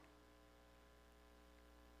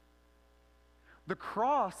 The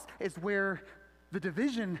cross is where the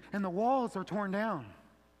division and the walls are torn down.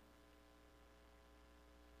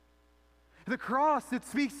 The cross, it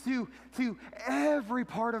speaks to every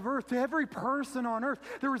part of earth, to every person on earth.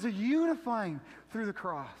 There was a unifying through the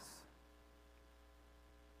cross.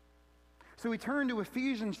 So we turn to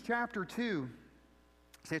Ephesians chapter 2.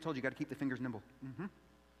 See, I told you, you got to keep the fingers nimble.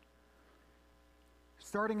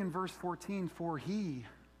 Starting in verse 14, for he,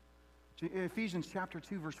 Ephesians chapter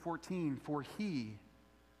 2, verse 14, for he,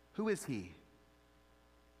 who is he?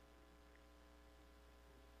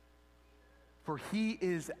 For he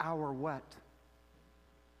is our what?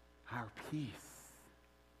 Our peace.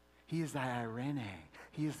 He is our irene.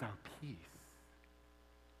 He is our peace.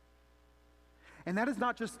 And that is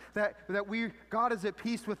not just that God is at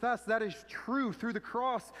peace with us. That is true. Through the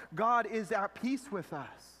cross, God is at peace with us.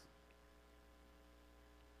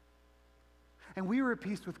 And we are at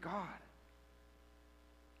peace with God.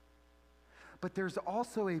 But there's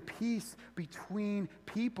also a peace between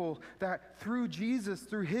people that through Jesus,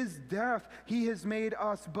 through his death, he has made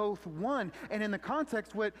us both one. And in the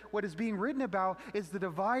context, what is being written about is the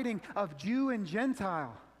dividing of Jew and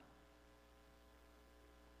Gentile.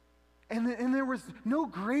 And there was no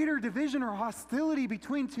greater division or hostility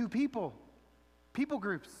between two people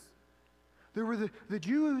groups. There were the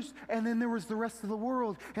Jews, and then there was the rest of the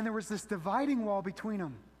world, and there was this dividing wall between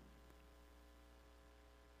them.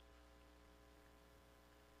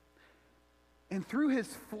 And through his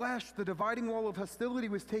flesh, the dividing wall of hostility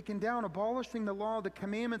was taken down, abolishing the law, the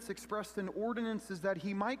commandments expressed in ordinances, that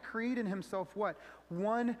he might create in himself what?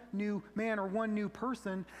 One new man or one new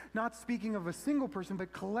person, not speaking of a single person,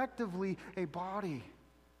 but collectively a body.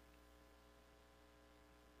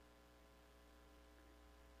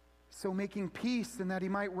 So making peace, and that he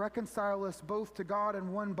might reconcile us both to God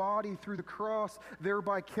in one body through the cross,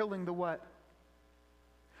 thereby killing the what?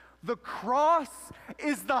 The cross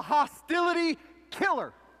is the hostility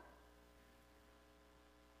killer.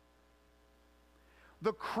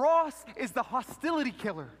 The cross is the hostility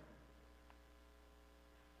killer.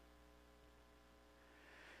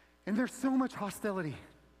 And there's so much hostility,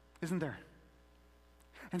 isn't there?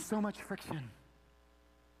 And so much friction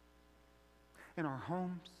in our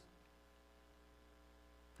homes,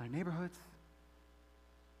 our neighborhoods,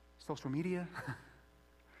 social media.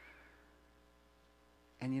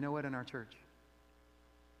 And you know what? In our church.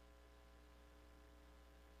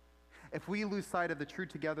 If we lose sight of the true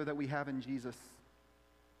together that we have in Jesus,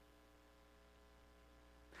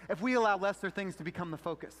 if we allow lesser things to become the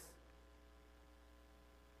focus,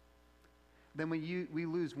 then we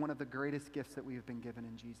lose one of the greatest gifts that we have been given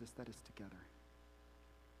in Jesus, that is together.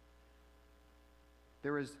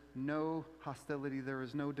 There is no hostility, there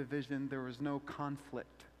is no division, there is no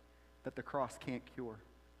conflict that the cross can't cure.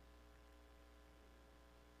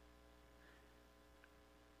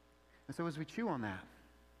 And so as we chew on that,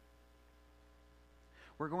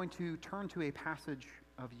 we're going to turn to a passage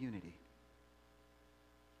of unity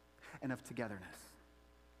and of togetherness.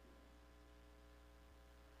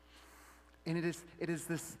 And it is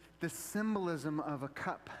this symbolism of a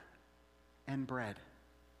cup and bread.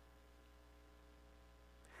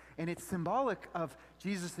 And it's symbolic of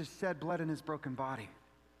Jesus' shed blood and his broken body,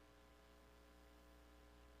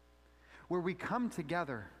 where we come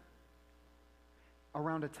together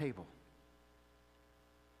around a table.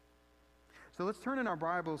 So let's turn in our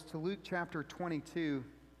Bibles to Luke chapter 22.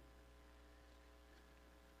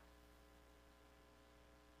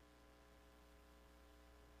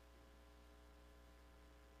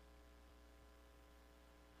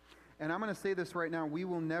 And I'm going to say this right now, we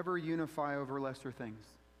will never unify over lesser things.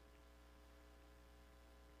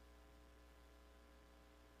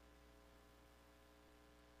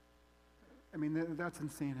 I mean, that's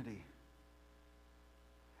insanity.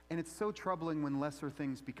 And it's so troubling when lesser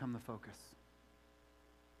things become the focus.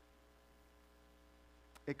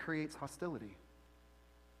 It creates hostility.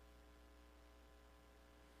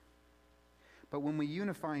 But when we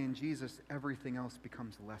unify in Jesus, everything else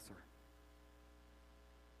becomes lesser.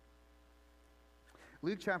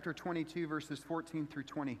 Luke chapter 22, verses 14 through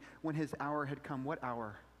 20. When his hour had come. What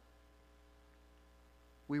hour?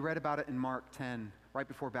 We read about it in Mark 10, right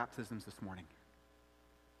before baptisms this morning.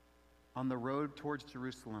 On the road towards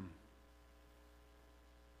Jerusalem.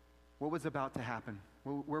 What was about to happen?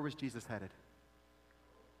 Where was Jesus headed?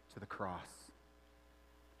 To the cross.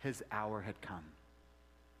 His hour had come.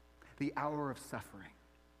 The hour of suffering.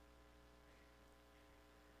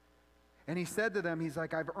 And he said to them, he's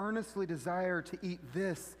like, I've earnestly desired to eat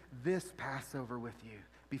this Passover with you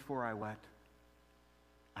before I what?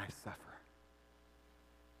 I suffer.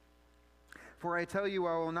 For I tell you,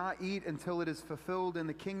 I will not eat until it is fulfilled in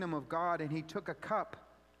the kingdom of God. And he took a cup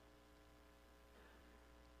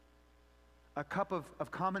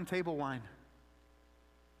of common table wine.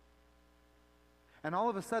 And all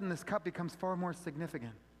of a sudden, this cup becomes far more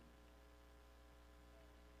significant.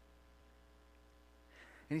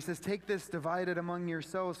 And he says, take this, divide it among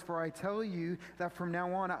yourselves, for I tell you that from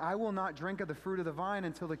now on I will not drink of the fruit of the vine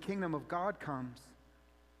until the kingdom of God comes.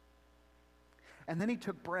 And then he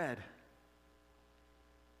took bread.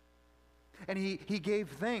 And he gave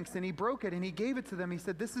thanks, and he broke it, and he gave it to them. He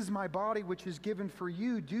said, this is my body, which is given for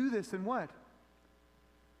you. Do this in what?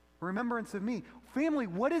 Remembrance of me. Family,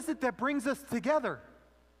 what is it that brings us together?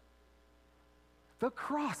 The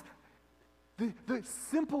cross. The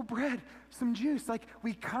simple bread, some juice. Like,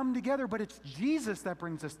 we come together, but it's Jesus that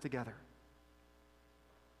brings us together.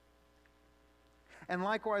 And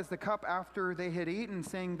likewise, the cup after they had eaten,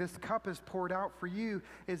 saying, this cup is poured out for you,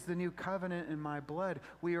 is the new covenant in my blood.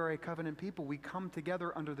 We are a covenant people. We come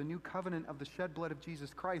together under the new covenant of the shed blood of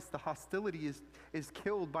Jesus Christ. The hostility is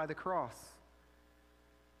killed by the cross.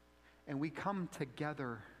 And we come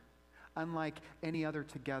together, unlike any other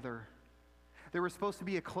together. There was supposed to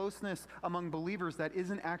be a closeness among believers that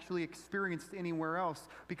isn't actually experienced anywhere else,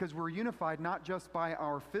 because we're unified not just by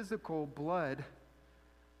our physical blood,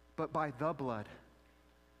 but by the blood.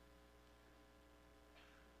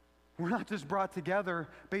 We're not just brought together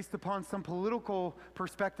based upon some political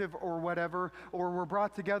perspective or whatever, or we're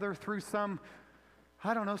brought together through some,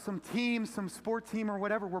 I don't know, some team, some sport team or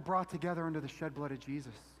whatever. We're brought together under the shed blood of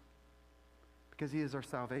Jesus because he is our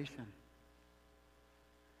salvation.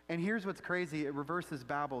 And here's what's crazy. It reverses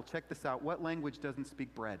Babel. Check this out. What language doesn't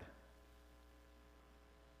speak bread?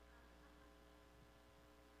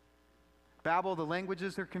 Babel, the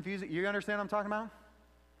languages are confusing. You understand what I'm talking about?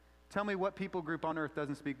 Tell me what people group on earth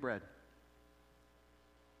doesn't speak bread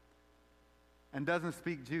and doesn't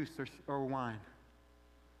speak juice or wine.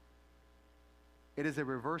 It is a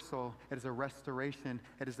reversal. It is a restoration.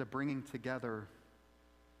 It is a bringing together.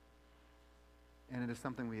 And it is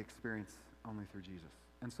something we experience only through Jesus.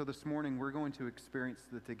 And so this morning, we're going to experience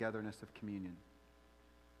the togetherness of communion.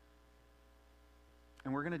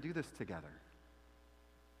 And we're going to do this together.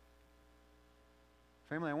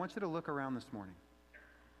 Family, I want you to look around this morning.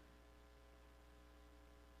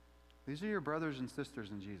 These are your brothers and sisters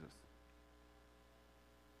in Jesus.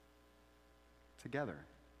 Together.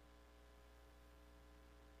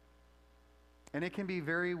 And it can be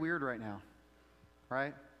very weird right now,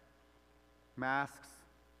 right? Masks,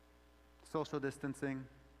 social distancing,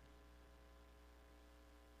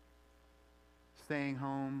 staying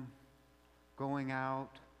home, going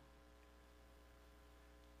out.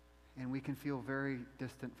 And we can feel very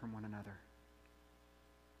distant from one another.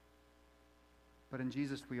 But in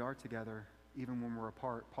Jesus, we are together, even when we're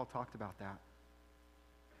apart. Paul talked about that.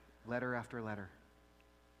 Letter after letter.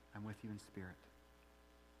 I'm with you in spirit.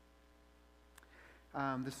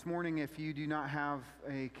 This morning, if you do not have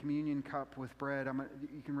a communion cup with bread,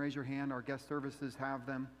 you can raise your hand. Our guest services have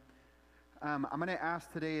them. I'm going to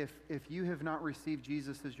ask today if you have not received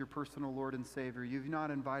Jesus as your personal Lord and Savior, you've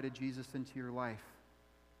not invited Jesus into your life,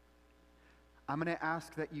 I'm going to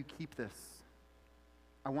ask that you keep this.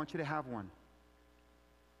 I want you to have one.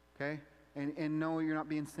 Okay? And no, you're not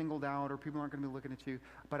being singled out or people aren't going to be looking at you.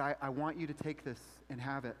 But I want you to take this and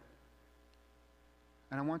have it.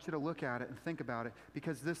 And I want you to look at it and think about it.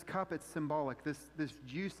 Because this cup, it's symbolic. This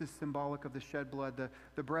juice is symbolic of the shed blood.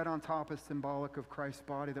 The bread on top is symbolic of Christ's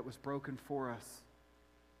body that was broken for us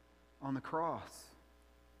on the cross.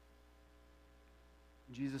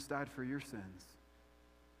 Jesus died for your sins.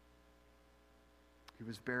 He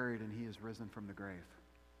was buried and he is risen from the grave.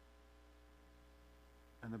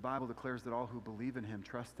 And the Bible declares that all who believe in him,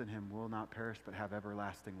 trust in him, will not perish but have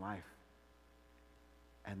everlasting life.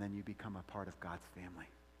 And then you become a part of God's family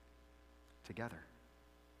together.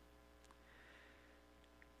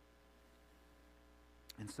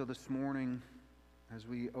 And so this morning, as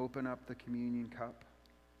we open up the communion cup,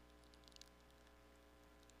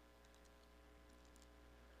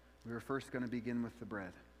 we are first going to begin with the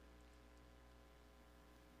bread.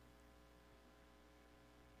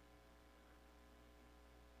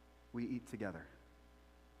 We eat together.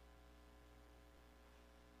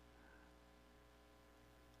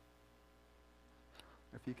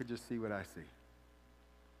 If you could just see what I see.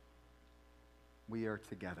 We are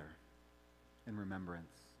together in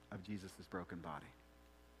remembrance of Jesus' broken body.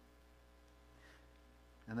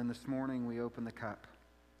 And then this morning we open the cup.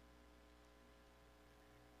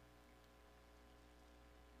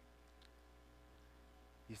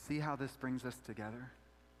 You see how this brings us together?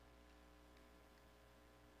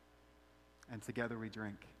 And together we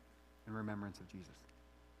drink in remembrance of Jesus.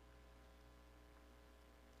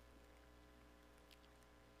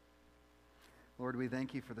 Lord, we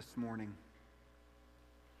thank you for this morning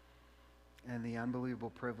and the unbelievable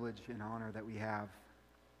privilege and honor that we have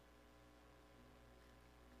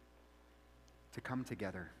to come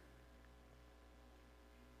together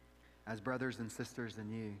as brothers and sisters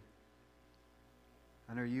in you.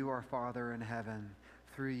 Under you, our Father in heaven,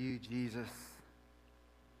 through you, Jesus,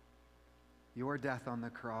 your death on the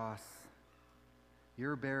cross,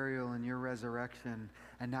 your burial and your resurrection,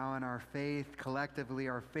 and now in our faith, collectively,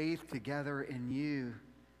 our faith together in you,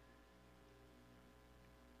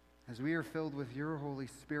 as we are filled with your Holy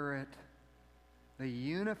Spirit, the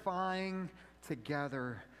unifying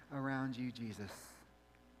together around you, Jesus,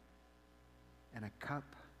 and a cup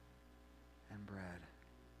and bread.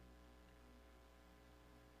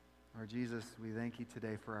 Lord Jesus, we thank you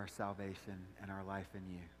today for our salvation and our life in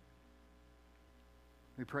you.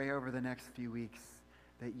 We pray over the next few weeks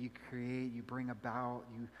that you create, you bring about,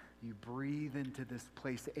 you breathe into this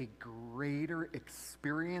place a greater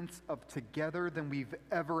experience of together than we've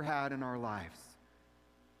ever had in our lives.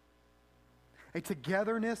 A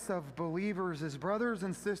togetherness of believers as brothers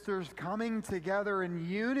and sisters coming together in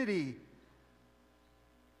unity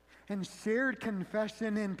and shared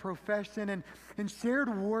confession and profession and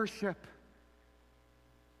shared worship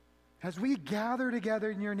As we gather together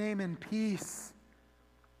in your name in peace,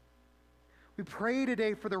 we pray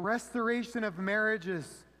today for the restoration of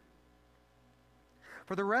marriages,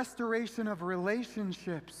 for the restoration of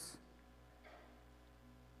relationships,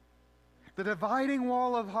 the dividing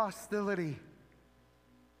wall of hostility,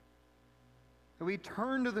 that we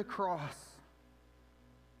turn to the cross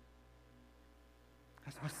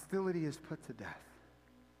as hostility is put to death,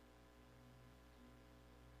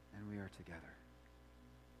 and we are together.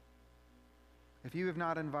 If you have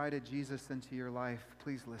not invited Jesus into your life,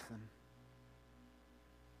 please listen.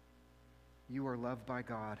 You are loved by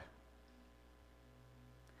God.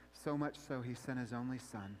 So much so, he sent his only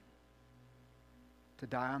Son to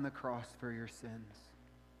die on the cross for your sins.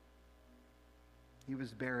 He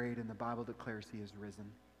was buried, and the Bible declares he is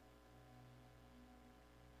risen.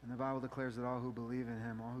 And the Bible declares that all who believe in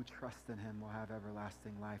him, all who trust in him, will have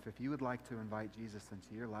everlasting life. If you would like to invite Jesus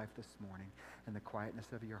into your life this morning, in the quietness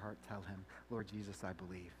of your heart, tell him, Lord Jesus, I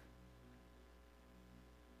believe.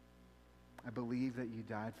 I believe that you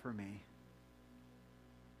died for me.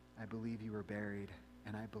 I believe you were buried,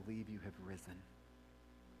 and I believe you have risen.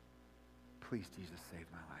 Please, Jesus, save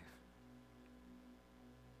my life.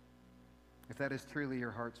 If that is truly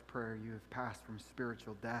your heart's prayer, you have passed from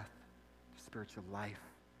spiritual death to spiritual life.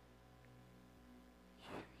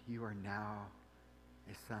 You are now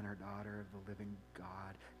a son or daughter of the living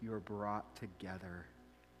God. You are brought together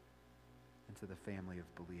into the family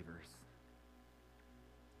of believers.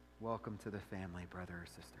 Welcome to the family, brother or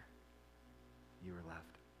sister. You are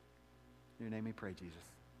loved. In your name we pray, Jesus.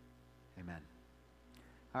 Amen.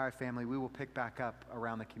 All right, family, we will pick back up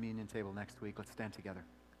around the communion table next week. Let's stand together.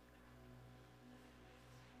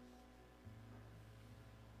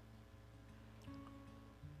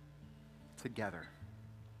 Together.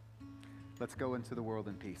 Let's go into the world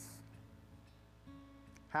in peace.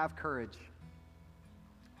 Have courage.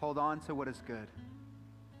 Hold on to what is good.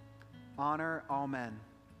 Honor all men.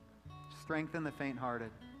 Strengthen the faint-hearted.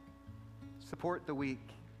 Support the weak.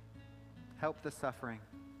 Help the suffering.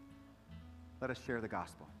 Let us share the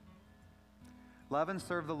gospel. Love and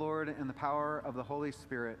serve the Lord in the power of the Holy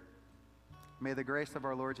Spirit. May the grace of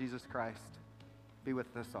our Lord Jesus Christ be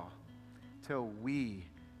with us all till we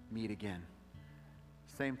meet again.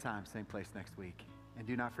 Same time, same place next week. And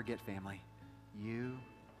do not forget, family, you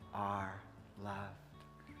are loved.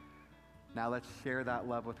 Now let's share that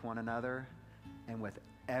love with one another and with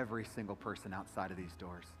every single person outside of these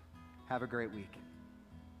doors. Have a great week.